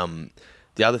bored.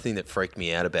 The other thing that freaked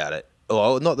me out about it,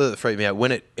 well, not that it freaked me out,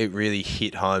 when it really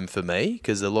hit home for me,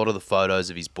 because a lot of the photos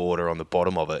of his board are on the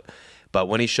bottom of it. But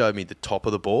when he showed me the top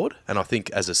of the board, and I think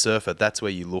as a surfer, that's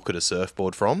where you look at a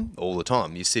surfboard from all the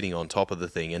time. You're sitting on top of the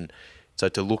thing. And so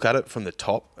to look at it from the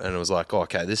top, and it was like, oh,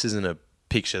 okay, this isn't a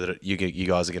picture that you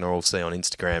guys are going to all see on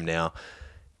Instagram now.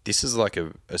 This is like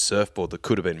a surfboard that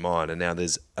could have been mine, and now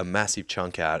there's a massive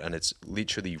chunk out, and it's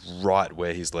literally right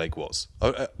where his leg was.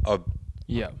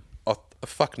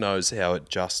 Fuck knows how it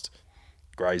just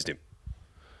grazed him.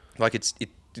 Like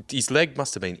his leg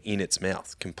must have been in its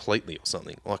mouth completely or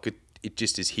something. Like it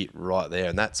just is hit right there,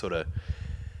 and that sort of,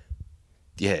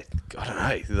 yeah, I don't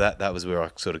know. That was where I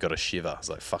sort of got a shiver. I was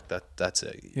like, fuck, that's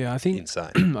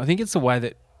insane. I think it's the way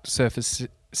that surfers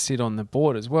sit on the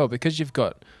board as well, because you've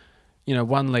got,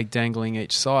 one leg dangling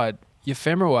each side. Your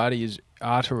femoral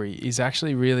artery is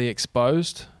actually really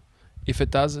exposed if it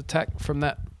does attack from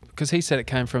that, because he said it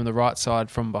came from the right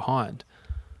side from behind.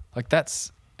 Like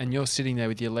and you're sitting there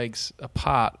with your legs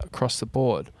apart across the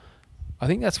board. I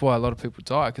think that's why a lot of people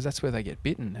die, because that's where they get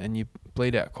bitten and you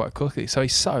bleed out quite quickly. So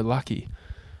he's so lucky.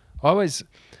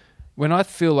 When I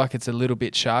feel like it's a little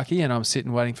bit sharky and I'm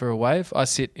sitting waiting for a wave, I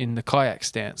sit in the kayak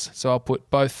stance. So I'll put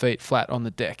both feet flat on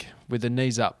the deck with the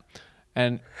knees up.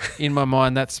 And in my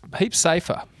mind, that's heaps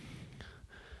safer.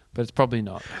 But it's probably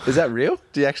not. Is that real?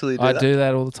 Do you actually do that? I do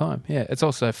that all the time. Yeah, it's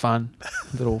also fun.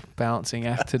 Little balancing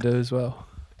act to do as well.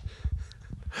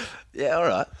 Yeah, all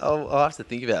right. I'll have to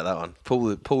think about that one.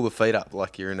 Pull the feet up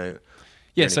like you're in a...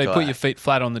 Yeah, so you put your feet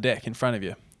flat on the deck in front of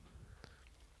you.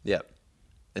 Yep.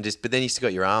 But then you still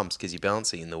got your arms because you're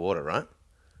balancing in the water, right?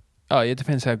 Oh, yeah, it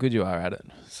depends how good you are at it.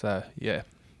 So, yeah.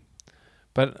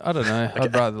 But I don't know. Okay.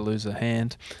 I'd rather lose a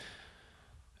hand.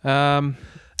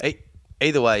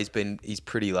 Either way, he's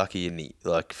pretty lucky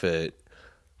to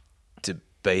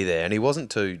be there, and he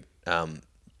wasn't too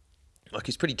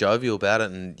he's pretty jovial about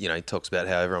it, and he talks about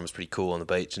how everyone was pretty cool on the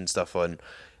beach and stuff. And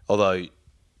although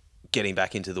getting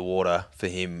back into the water for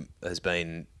him has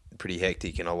been pretty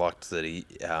hectic, and I liked that he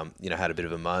had a bit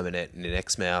of a moment in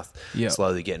Exmouth,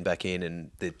 slowly getting back in.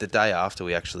 And the day after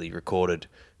we actually recorded,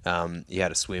 he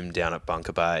had a swim down at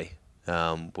Bunker Bay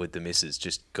with the missus,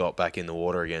 just got back in the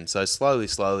water again. So slowly,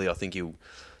 I think he'll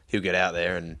get out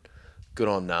there, and good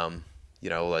on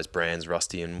all those brands,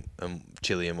 Rusty and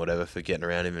Chili and whatever, for getting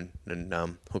around him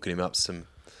and hooking him up some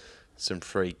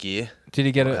free gear. Did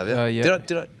he get it? Yeah.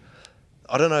 Did I?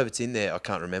 I don't know if it's in there. I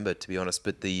can't remember, to be honest.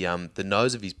 But the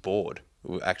nose of his board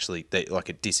actually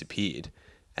it disappeared,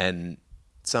 and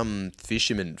some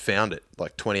fisherman found it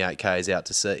like 28 k's out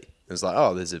to sea. It was like,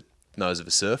 oh, there's a nose of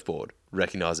a surfboard.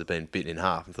 Recognised it being bitten in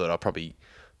half, and thought I'll probably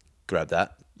grab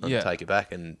that and take it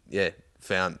back. And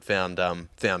found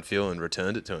Phil and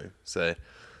returned it to him. So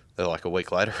they're like a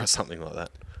week later or something like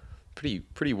that.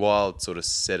 Pretty wild sort of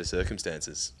set of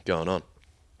circumstances going on.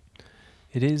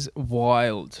 It is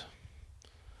wild.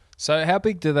 So how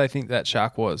big do they think that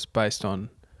shark was based on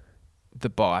the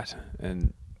bite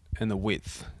and the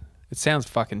width? It sounds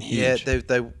fucking huge. Yeah,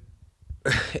 they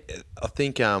I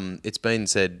think it's been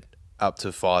said up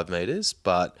to 5 meters,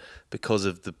 but because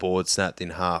of the board snapped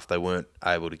in half, they weren't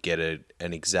able to get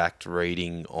an exact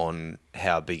reading on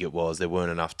how big it was. There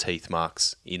weren't enough teeth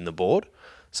marks in the board.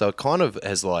 So it kind of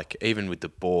has like, even with the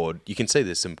board, you can see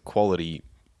there's some quality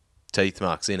teeth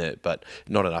marks in it, but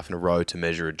not enough in a row to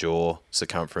measure a jaw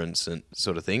circumference and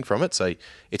sort of thing from it. So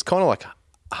it's kind of like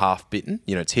half bitten.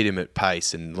 You know, it's hit him at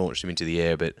pace and launched him into the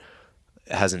air, but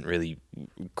hasn't really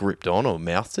gripped on or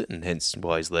mouthed it, and hence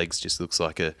why his legs just looks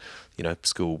like a, you know,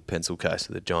 school pencil case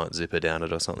with a giant zipper down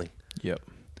it or something. Yep.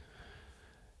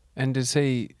 And does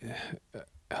he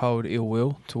hold ill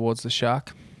will towards the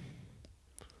shark?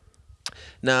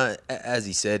 No, as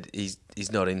he said, he's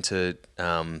not into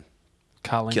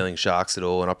Culling. Killing sharks at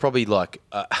all. And I probably I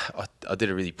did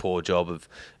a really poor job of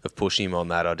pushing him on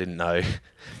that. I didn't know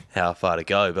how far to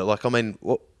go, but like, I mean,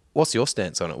 what's your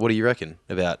stance on it? What do you reckon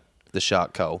about the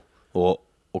shark cull or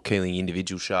killing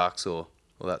individual sharks or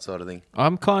that sort of thing?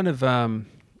 I'm kind of well,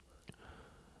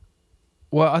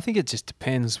 I think it just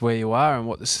depends where you are and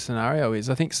what the scenario is.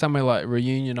 I think somewhere like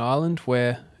Reunion Island,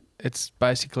 where it's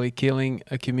basically killing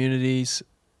a community's,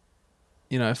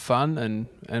 you know, fun and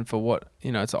for what,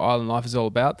 you know, it's island life is all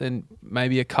about, then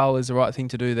maybe a cull is the right thing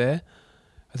to do there.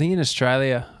 I think in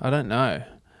Australia, I don't know,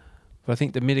 but I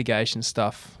think the mitigation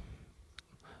stuff,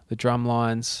 the drum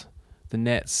lines, the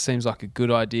nets, seems like a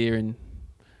good idea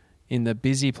in the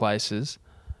busy places.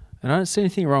 And I don't see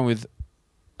anything wrong with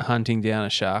hunting down a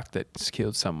shark that's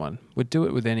killed someone. We'd do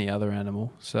it with any other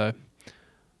animal. So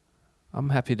I'm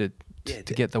happy to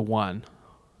get the one.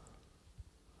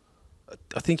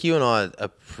 I think you and I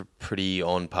are pretty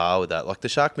on par with that. Like, the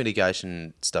shark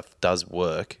mitigation stuff does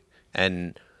work,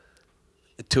 and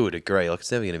to a degree, like,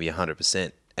 it's never going to be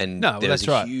 100%. And no, well, there's that's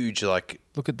right. Huge, like,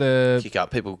 look at the kick up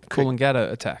people.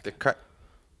 Coolangatta attack.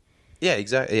 Yeah,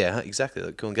 exactly. Yeah, exactly.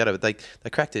 Like Coolangatta, but they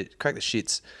cracked the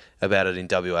shits about it in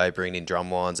WA, bringing in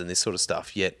drum lines and this sort of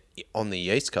stuff. Yet on the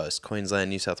east coast, Queensland,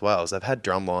 New South Wales, they've had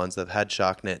drum lines, they've had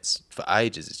shark nets for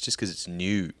ages. It's just because it's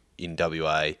new in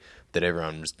WA that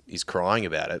everyone is crying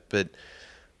about it. But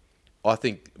I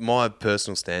think my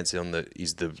personal stance on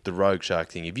is the rogue shark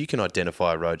thing. If you can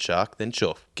identify a road shark, then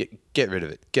sure, get rid of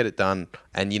it, get it done.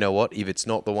 And you know what? If it's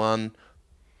not the one,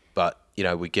 but you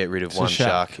know, we get rid of one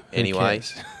shark anyway,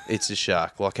 it's a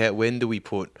shark. Like, when do we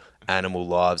put animal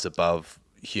lives above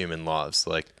human lives?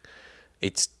 Like,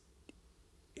 it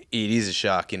is a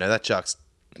shark. You know, that shark's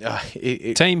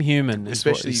team human,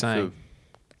 especially is what you're saying.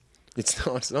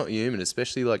 It's not human,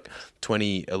 especially like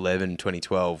 2011,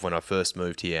 2012 when I first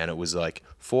moved here, and it was like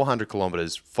 400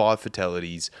 kilometres, 5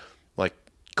 fatalities, like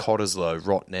Cottesloe,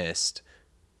 Rottnest,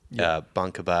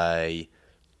 Bunker Bay,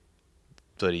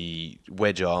 bloody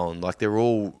Wedge Island. Like, they're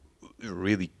all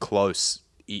really close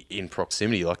in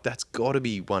proximity. Like, that's got to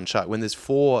be one shark. When there's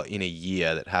 4 in a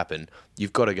year that happen,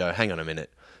 you've got to go, hang on a minute,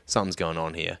 something's going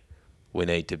on here. We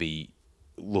need to be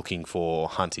looking for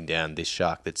hunting down this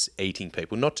shark that's eating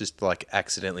people, not just like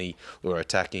accidentally or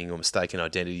attacking or mistaken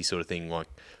identity sort of thing. Like,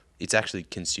 it's actually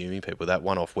consuming people. That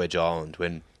one off Wedge Island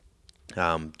when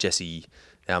Jesse,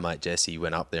 our mate Jesse,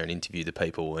 went up there and interviewed the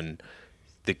people, and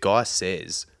the guy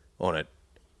says on it,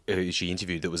 who she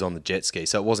interviewed, that was on the jet ski,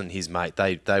 so it wasn't his mate,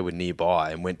 they were nearby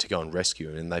and went to go and rescue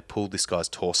him, and they pulled this guy's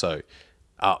torso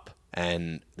up,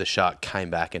 and the shark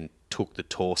came back and took the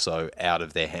torso out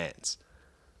of their hands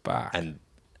and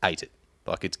ate it.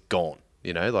 Like, it's gone,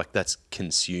 you know, like, that's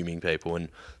consuming people. And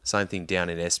same thing down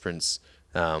in Esperance,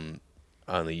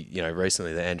 only, you know,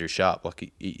 recently, the Andrew Sharp,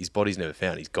 like, his body's never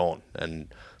found, he's gone. And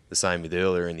the same with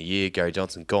earlier in the year, Gary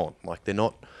Johnson, gone. Like,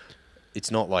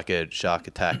 it's not like a shark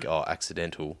attack or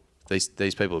accidental.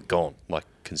 These people are gone, like,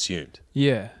 consumed.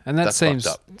 Yeah, and that seems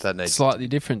slightly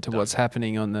different to what's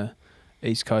happening on the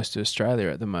east coast of Australia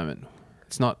at the moment.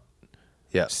 It's not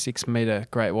 6 metre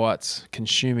great whites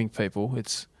consuming people.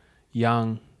 It's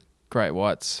young great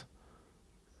whites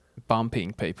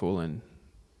bumping people and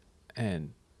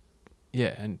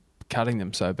cutting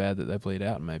them so bad that they bleed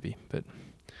out maybe. But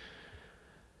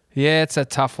yeah, it's a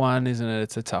tough one, isn't it?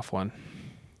 It's a tough one.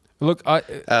 Look,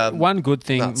 one good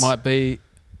thing might be,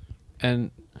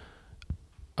 and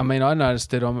I mean, I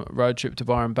noticed it on a road trip to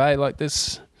Byron Bay, like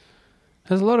there's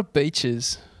a lot of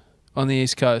beaches on the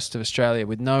east coast of Australia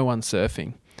with no one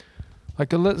surfing.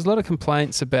 Like, there's a lot of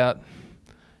complaints about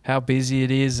how busy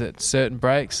it is at certain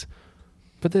breaks,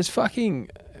 but there's fucking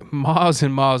miles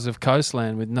and miles of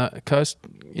coastland with no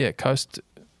coastland. Yeah, I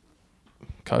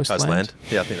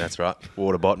think that's right.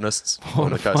 Water botanists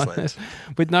on the coastland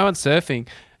with no one surfing,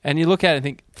 and you look at it and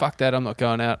think, "Fuck that! I'm not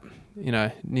going out." You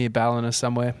know, near Ballina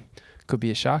somewhere, could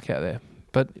be a shark out there.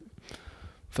 But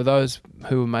for those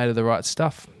who are made of the right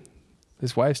stuff,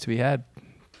 there's waves to be had.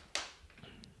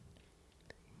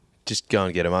 just go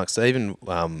and get amongst it. Even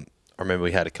I remember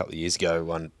we had a couple of years ago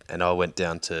one, and I went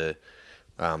down to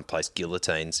place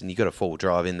Guillotines, and you got a 4-wheel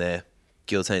drive in there.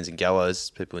 Guillotines and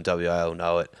Gallows, people in WA will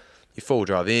know it. You 4-wheel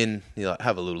drive in, you like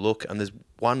have a little look, and there's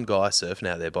one guy surfing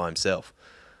out there by himself.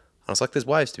 And I was like, there's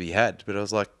waves to be had, but I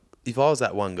was like, if I was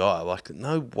that one guy, like,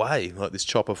 no way, like this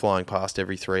chopper flying past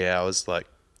every 3 hours, like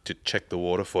to check the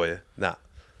water for you. Nah,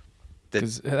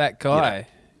 because that guy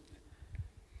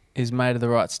is made of the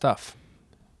right stuff.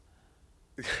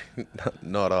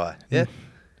 Not I. Yeah.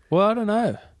 Well, I don't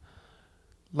know.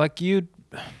 Like if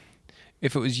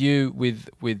it was you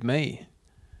with me,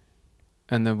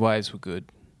 and the waves were good,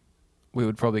 we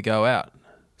would probably go out.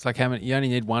 It's like you only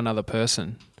need one other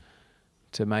person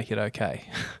to make it okay.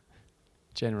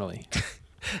 Generally.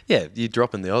 Yeah, you're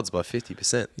dropping the odds by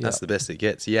 50%. That's the best it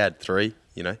gets. You add 3,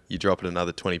 you drop it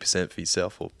another 20% for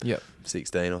yourself, or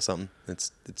 16 or something.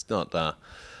 It's not.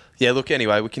 Yeah. Look.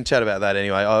 Anyway, we can chat about that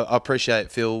anyway. I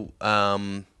appreciate Phil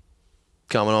coming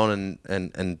on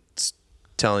and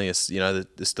telling us, the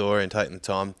story and taking the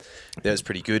time. That was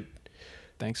pretty good.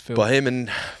 Thanks, Phil. By him,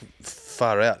 and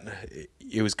far out.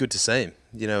 It was good to see him.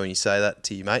 When you say that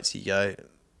to your mates, you go,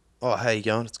 "Oh, how you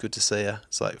going? It's good to see you."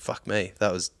 It's like, fuck me.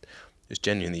 It was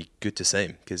genuinely good to see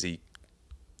him, because he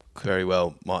very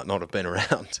well might not have been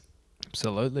around.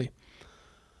 Absolutely.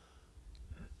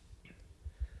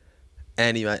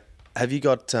 Andy, mate, have you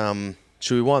got...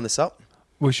 should we wind this up?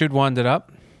 We should wind it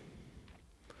up.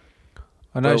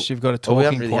 I noticed you've got a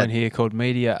talking point here called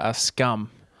media are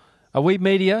scum. Are we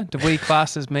media? Do we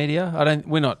class as media?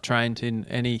 We're not trained in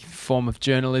any form of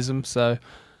journalism, so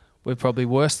we're probably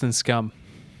worse than scum.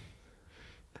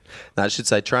 No, I should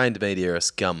say trained media are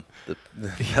scum.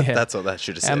 That's what that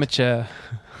should have said. Amateur.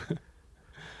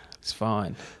 It's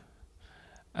fine.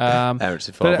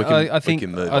 Amateur fine. I think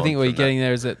what you're getting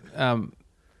there is that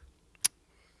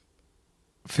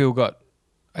Phil got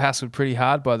hassled pretty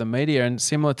hard by the media, and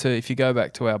similar to, if you go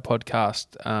back to our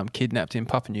podcast, Kidnapped in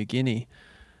Papua New Guinea,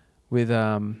 with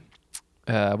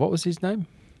what was his name?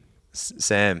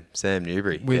 Sam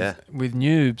Newbury. With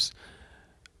Noobs.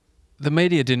 The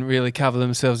media didn't really cover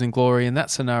themselves in glory in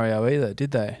that scenario either, did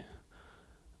they?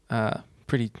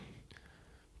 Pretty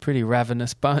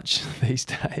ravenous bunch these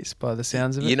days, by the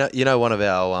sounds of it. You know, one of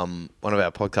our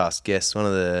podcast guests,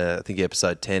 I think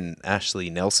episode 10,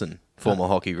 Ashley Nelson, former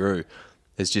hockey Roo,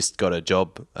 has just got a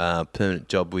job, permanent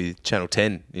job with Channel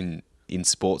 10 in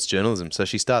sports journalism. So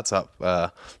she starts up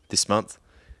this month.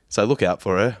 So look out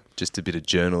for her. Just a bit of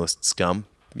journalist scum.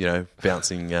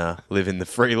 Bouncing, living the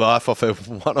free life off a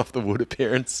one off the wood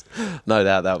appearance. No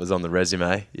doubt that was on the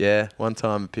resume. Yeah, one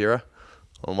time appearer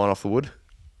on one off the wood.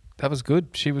 That was good.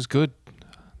 She was good.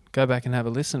 Go back and have a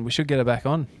listen. We should get her back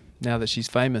on now that she's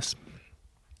famous.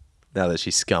 Now that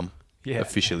she's scum. Yeah.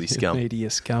 Officially scum. Media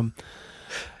scum.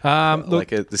 Look,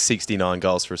 the 69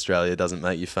 goals for Australia doesn't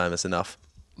make you famous enough.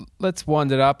 Let's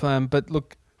wind it up. But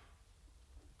look,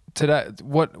 today,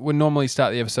 we normally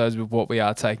start the episodes with what we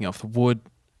are taking off the wood.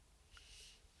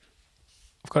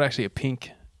 I've got actually a pink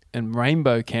and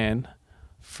rainbow can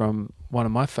from one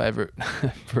of my favourite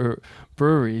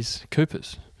breweries,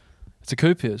 Cooper's. It's a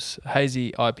Cooper's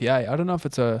hazy IPA. I don't know if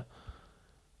it's a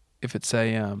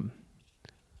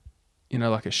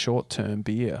like a short-term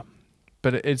beer,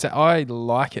 but I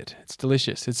like it. It's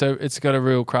delicious. It's got a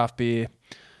real craft beer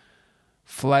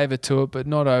flavour to it, but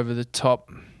not over the top.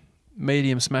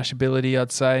 Medium smashability,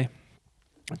 I'd say.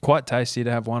 Quite tasty to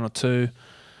have one or two.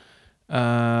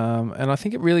 And I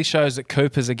think it really shows that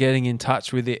Coopers are getting in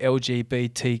touch with the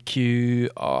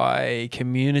LGBTQI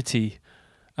community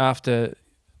after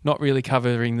not really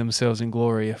covering themselves in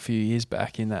glory a few years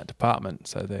back in that department.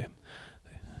 So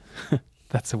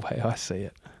that's the way I see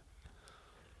it.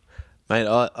 Mate,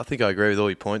 I think I agree with all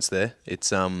your points there. It's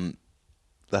the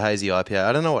hazy IPA.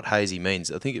 I don't know what hazy means.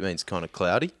 I think it means kind of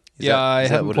cloudy. I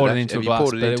haven't poured it into a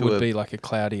glass, but it would be like a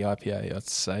cloudy IPA, I'd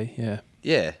say, yeah.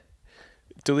 Yeah.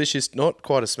 Delicious, not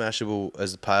quite as smashable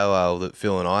as the pale ale that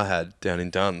Phil and I had down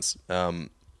in Duns.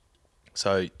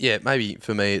 So yeah, maybe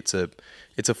for me it's a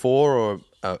 4 or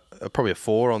probably a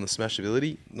 4 on the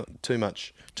smashability. Not too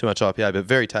much IPA, but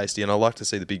very tasty. And I like to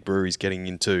see the big breweries getting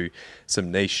into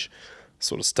some niche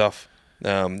sort of stuff.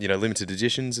 Limited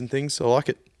editions and things. So I like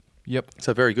it. Yep.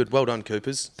 So very good. Well done,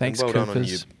 Coopers. Thanks, Coopers. Well done on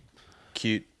your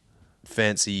cute,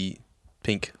 fancy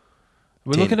pink.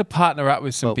 We're looking to partner up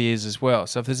with some beers as well.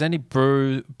 So if there's any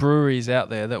breweries out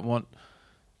there that want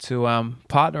to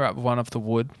partner up with One Off the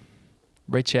Wood,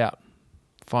 reach out.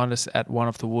 Find us at One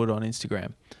Off the Wood on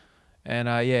Instagram. And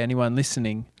anyone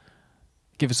listening,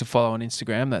 give us a follow on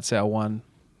Instagram. That's our one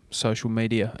social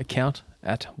media account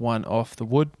at One Off the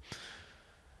Wood.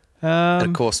 And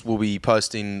of course, we'll be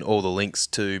posting all the links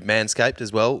to Manscaped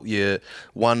as well. Your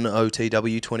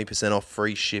 1OTW, 20% off,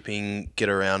 free shipping. Get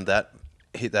around that.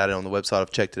 Hit that on the website.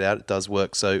 I've checked it out. It does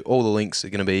work. So all the links are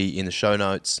going to be in the show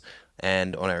notes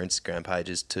and on our Instagram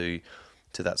pages to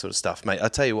that sort of stuff. Mate, I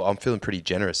tell you what, I'm feeling pretty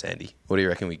generous, Andy. What do you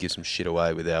reckon we give some shit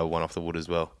away with our one off the wood as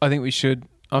well? I think we should.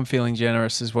 I'm feeling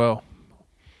generous as well.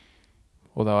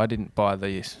 Although I didn't buy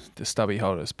the stubby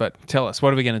holders. But tell us,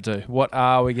 what are we going to do? What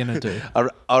are we going to do?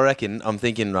 I reckon, I'm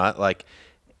thinking, right, like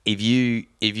if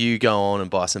you go on and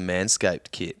buy some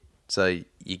Manscaped kit, so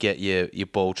you get your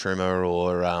ball trimmer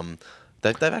or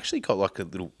they've actually got like a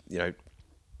little,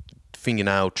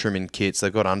 fingernail trimming kits.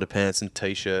 They've got underpants and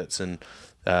T-shirts and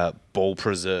ball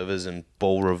preservers and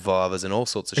ball revivers and all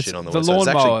sorts of shit on the website.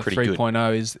 The Lawnmower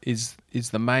 3.0 is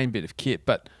the main bit of kit,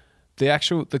 but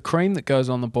the cream that goes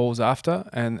on the balls after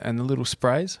and the little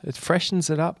sprays, it freshens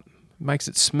it up, makes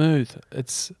it smooth.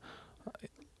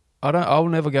 I'll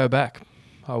never go back.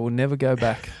 I will never go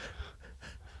back.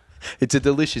 It's a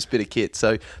delicious bit of kit.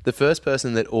 So the first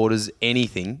person that orders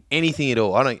anything at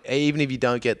all, even if you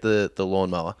don't get the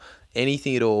lawnmower,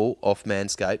 anything at all off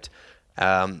Manscaped,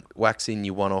 wax in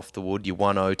your one off the wood, your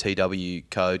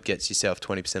 1OTW code gets yourself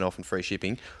 20% off and free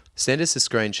shipping. Send us a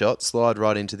screenshot, slide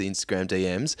right into the Instagram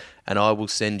DMs, and I will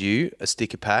send you a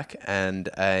sticker pack and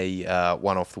a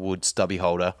one off the wood stubby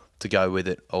holder to go with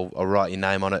it. I'll write your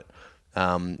name on it.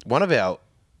 One of our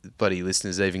buddy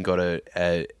listeners even got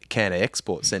a can of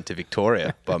export sent to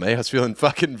Victoria by me. I was feeling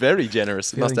fucking very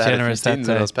generous. Must have had a few tins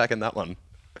when I was packing that one.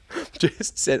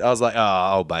 Just said, I was like,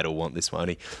 old mate will want this one.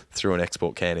 He threw an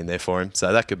export can in there for him.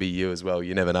 So that could be you as well.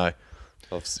 You never know.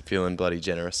 I was feeling bloody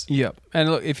generous. Yep. And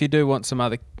look, if you do want some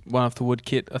other one off the wood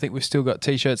kit, I think we've still got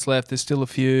T-shirts left. There's still a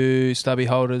few stubby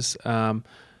holders.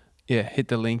 Hit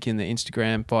the link in the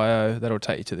Instagram bio. That'll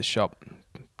take you to the shop.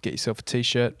 Get yourself a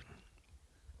T-shirt.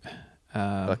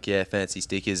 Fuck yeah, fancy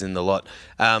stickers and the lot.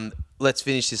 Let's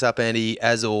finish this up, Andy,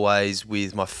 as always,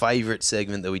 with my favourite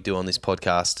segment that we do on this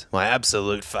podcast. My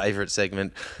absolute favourite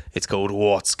segment. It's called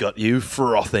What's Got You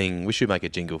Frothing. We should make a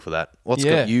jingle for that. What's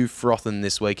got you frothing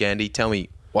this week, Andy? Tell me,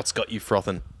 what's got you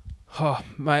frothing? Oh,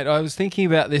 mate, I was thinking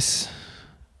about this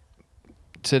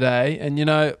today, and you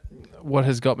know what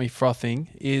has got me frothing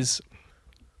is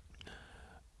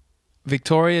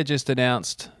Victoria just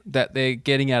announced that they're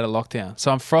getting out of lockdown.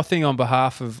 So I'm frothing on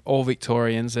behalf of all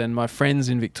Victorians and my friends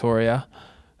in Victoria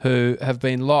who have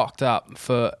been locked up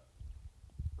for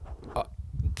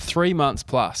 3 months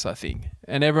plus, I think.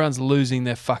 And everyone's losing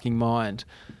their fucking mind.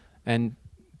 And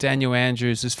Daniel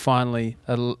Andrews has finally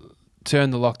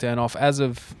turned the lockdown off as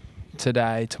of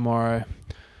today, tomorrow,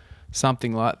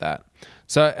 something like that.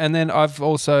 So, and then I've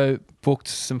also booked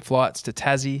some flights to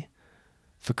Tassie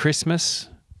for Christmas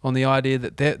on the idea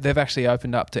that they've actually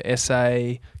opened up to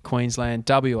SA, Queensland,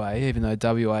 WA, even though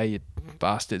WA, you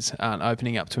bastards, aren't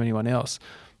opening up to anyone else.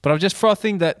 But I'm just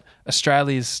frothing that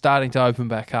Australia is starting to open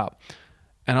back up.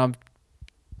 And I'm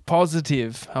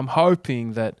positive, I'm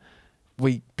hoping that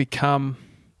we become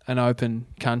an open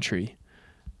country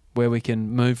where we can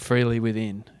move freely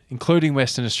within, including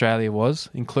Western Australia.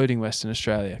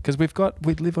 Because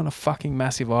we live on a fucking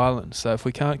massive island. So if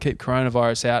we can't keep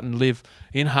coronavirus out and live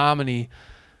in harmony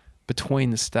between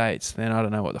the states, then I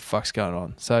don't know what the fuck's going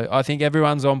on. So I think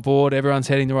everyone's on board, everyone's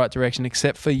heading the right direction,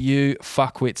 except for you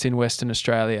fuckwits in Western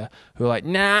Australia who are like,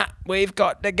 nah, we've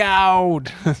got the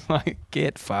gold. Like,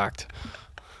 get fucked.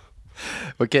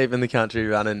 We're keeping the country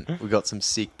running. We've got some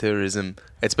sick tourism.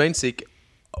 It's been sick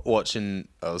watching,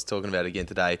 I was talking about it again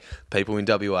today, people in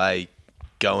WA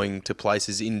going to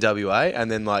places in WA and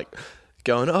then like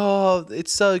going, oh,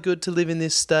 it's so good to live in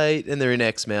this state, and they're in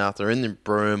Exmouth or in the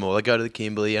Broome or they go to the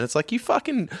Kimberley, and it's like,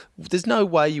 there's no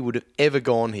way you would have ever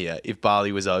gone here if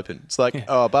Bali was open. It's like,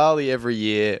 Bali every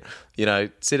year,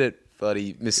 sit at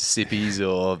bloody Mississippi's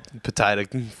or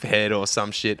Potato Head or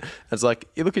some shit. And it's like,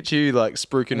 you look at you like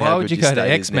spruiking how good your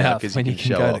state is now because you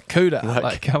can go to Kuta.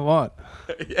 Like, come on.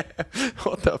 Yeah,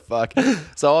 what the fuck?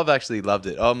 So I've actually loved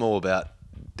it. I'm all about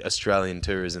Australian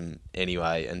tourism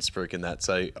anyway and spruiking that.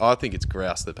 So I think it's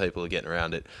grouse that people are getting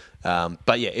around it.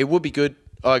 But yeah, it would be good.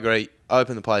 I agree.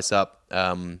 Open the place up.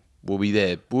 We'll be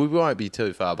there. We won't be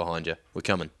too far behind you. We're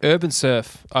coming. Urban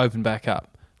Surf open back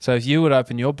up. So if you would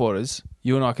open your borders,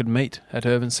 you and I could meet at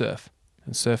Urban Surf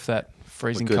and surf that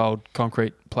freezing cold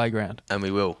concrete playground. And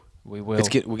we will. We will.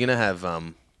 We're gonna have.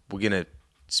 We're gonna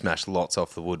smash lots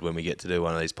off the wood when we get to do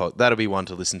one of these podcasts. That'll be one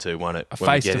to listen to, won't it? A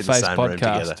face-to-face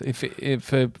podcast. If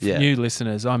for new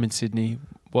listeners, I'm in Sydney,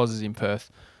 was in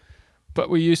Perth. But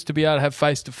we used to be able to have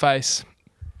face-to-face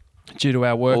due to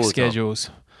our work schedules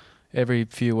every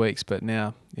few weeks. But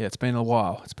now, it's been a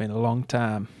while. It's been a long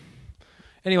time.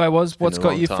 Anyway, what's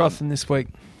got you frothing this week?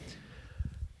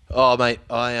 Oh, mate,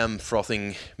 I am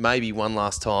frothing maybe one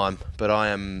last time, but I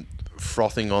am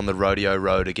frothing on the rodeo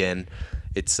road again.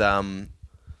 It's,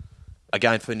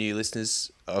 again, for new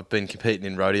listeners, I've been competing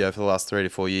in rodeo for the last 3 to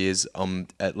 4 years. I'm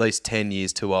at least 10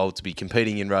 years too old to be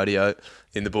competing in rodeo,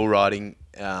 in the bull riding,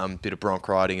 bit of bronc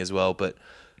riding as well. But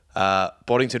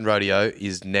Boddington Rodeo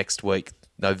is next week,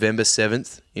 November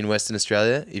 7th in Western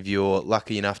Australia. If you're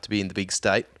lucky enough to be in the big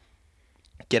state,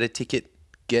 get a ticket,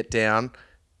 get down,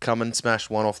 come and smash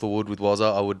one off the wood with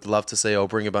Wazza. I would love to see. I'll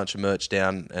bring a bunch of merch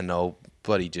down and I'll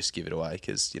bloody just give it away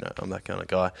because, I'm that kind of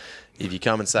guy. If you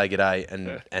come and say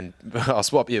g'day and I'll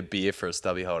swap you a beer for a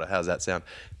stubby holder. How's that sound?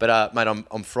 But, mate,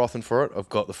 I'm frothing for it. I've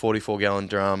got the 44-gallon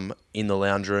drum in the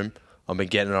lounge room. I've been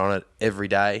getting on it every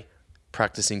day,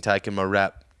 practicing taking my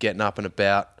rap, getting up and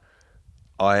about.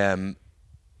 I am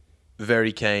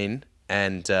very keen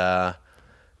and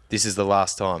this is the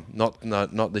last time.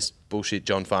 Not this bullshit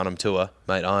John Farnham tour,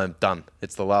 mate. I am done.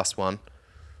 It's the last one.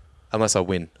 Unless I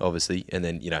win, obviously, and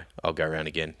then, I'll go around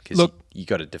again because you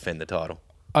got to defend the title.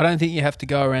 I don't think you have to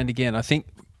go around again. I think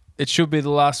it should be the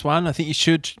last one. I think you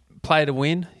should play to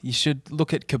win. You should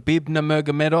look at Khabib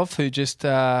Nurmagomedov, who just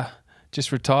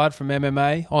retired from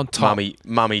MMA on top.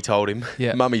 Mummy told him.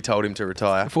 Yeah. Mummy told him to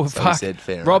retire. Well, so he said,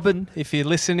 fair Robin, enough. If you're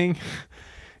listening,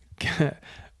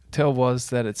 tell Woz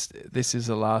that this is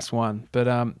the last one.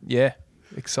 But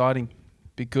exciting.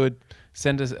 Be good.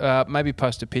 Send us maybe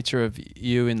post a picture of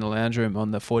you in the lounge room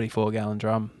on the 44-gallon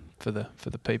drum for the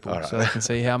people, right, so they can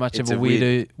see how much of a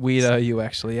weirdo you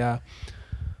actually are.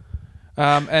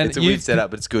 And it's a weird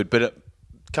setup, but it's good. But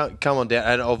come on down.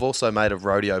 And I've also made a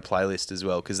rodeo playlist as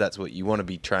well because that's what you want to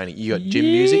be training. You got gym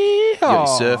music, you got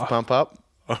your surf pump up,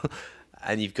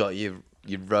 and you've got your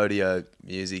rodeo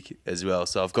music as well.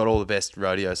 So I've got all the best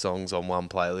rodeo songs on one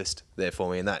playlist there for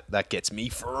me, and that gets me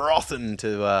frothing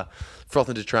to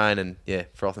train and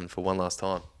frothing for one last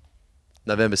time.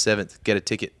 November 7th, get a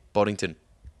ticket, Boddington,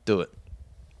 do it.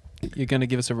 You're going to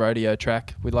give us a rodeo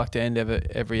track. We'd like to end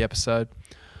every episode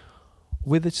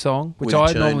with a song, which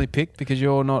I normally pick because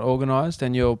you're not organised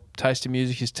and your taste in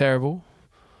music is terrible.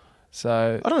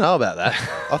 So I don't know about that.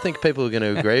 I think people are going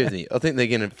to agree with me. I think they're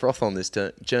going to froth on this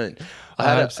tune.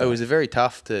 It was very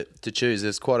tough to choose.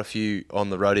 There's quite a few on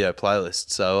the rodeo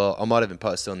playlist, so I might even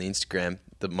post it on the Instagram,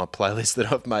 my playlist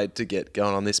that I've made to get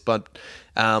going on this. But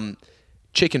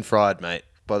Chicken Fried, mate,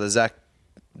 by the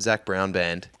Zach Brown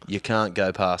Band. You can't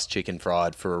go past Chicken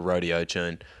Fried for a rodeo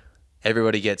tune.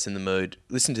 Everybody gets in the mood.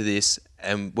 Listen to this,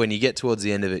 and when you get towards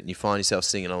the end of it and you find yourself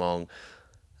singing along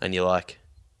and you're like,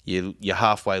 you're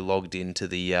halfway logged into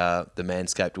the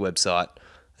Manscaped website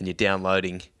and you're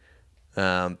downloading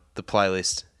the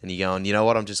playlist and you're going, you know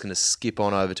what, I'm just going to skip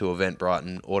on over to Eventbrite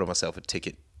and order myself a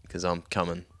ticket because I'm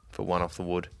coming for one off the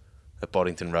wood at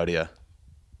Boddington Rodeo.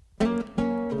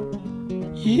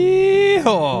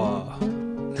 Yeehaw!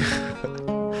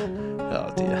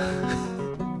 Oh dear.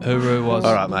 Hooroo was.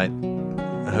 All right, mate.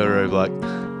 Hooroo, bloke.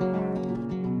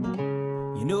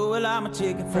 You know, well, I'm a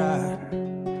chicken fried.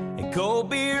 And cold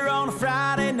beer on a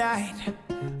Friday night,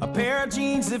 a pair of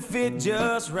jeans that fit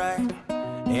just right,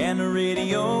 and the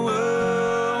radio.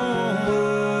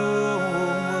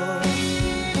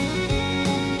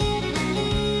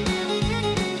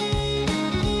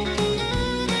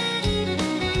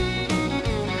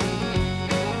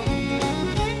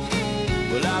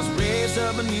 Well, I was raised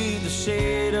up beneath the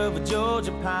shade of a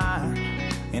Georgia pine,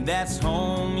 and that's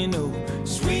home, you know.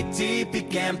 Sweet tea,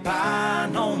 pecan pie,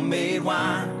 homemade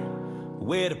wine,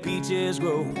 where the peaches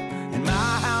grow. In my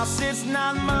house, it's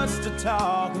not much to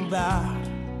talk about,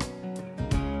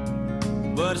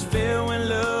 but it's filled when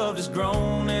love is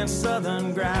grown in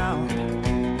southern ground,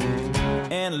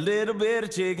 and a little bit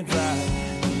of chicken fried.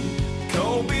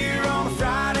 Cold beer on a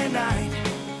Friday night,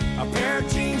 a pair of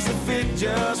jeans that fit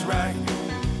just right,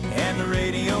 and the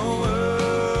radio up.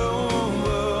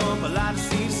 I like to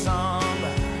see the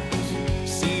sunrise,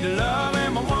 see the love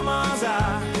in my woman's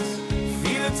eyes,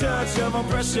 feel the touch of my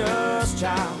precious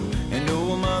child, and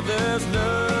know a mother's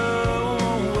love.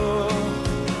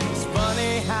 It's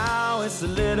funny how it's the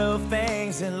little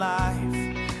things in life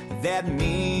that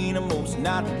mean the most.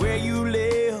 Not where you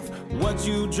live, what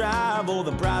you drive, or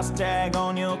the price tag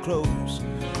on your clothes.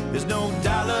 There's no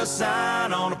dollar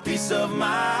sign on a piece of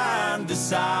mind,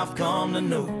 this I've come to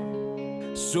know.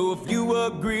 So if you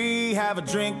agree, have a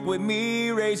drink with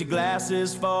me, raise your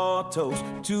glasses for a toast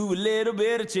to a little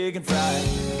bit of chicken fried.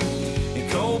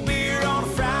 And cold beer on a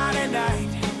Friday night,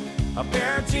 a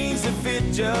pair of jeans that fit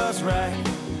just right,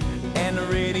 and the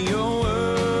radio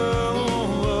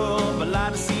up. I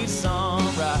like to see the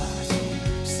sunrise,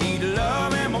 see the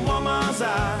love in my woman's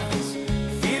eyes,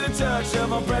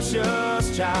 of a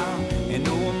precious child and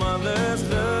know a mother's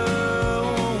love.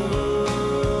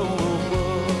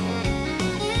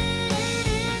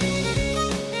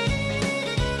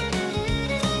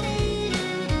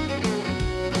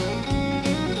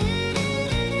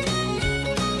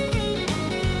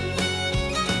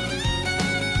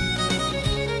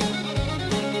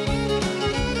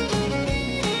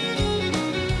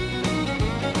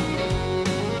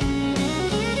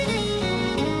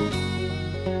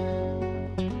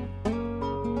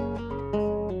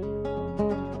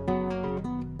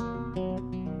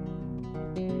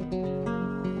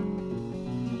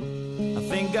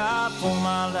 God for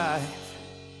my life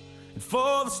and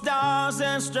for the stars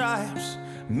and stripes.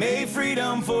 May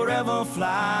freedom forever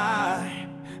fly.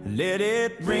 Let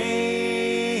it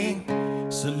ring.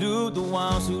 Salute the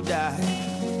ones who died,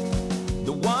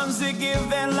 the ones that give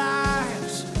their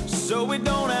lives so we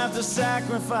don't have to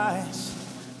sacrifice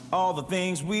all the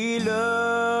things we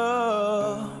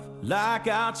love, like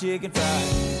our chicken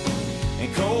fries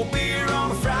and cold beer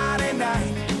on a Friday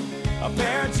night, a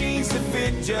pair of jeans that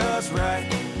fit just right,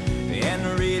 and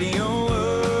the radio.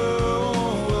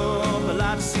 I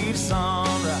like to see the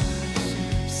sunrise,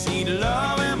 see the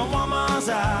love in my woman's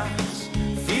eyes,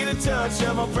 feel the touch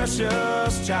of a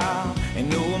precious child, and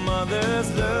know a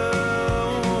mother's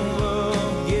love.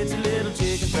 Gets a little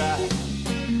chicken fried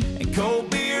and cold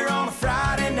beer on a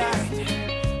Friday night,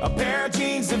 a pair of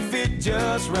jeans that fit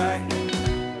just right,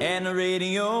 and the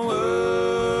radio.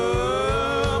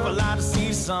 I like to see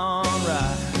the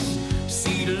sunrise,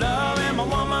 see the love in my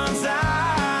woman's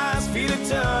eyes, feel the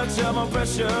touch of a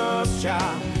precious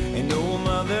child, and know a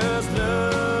mother's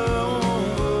love.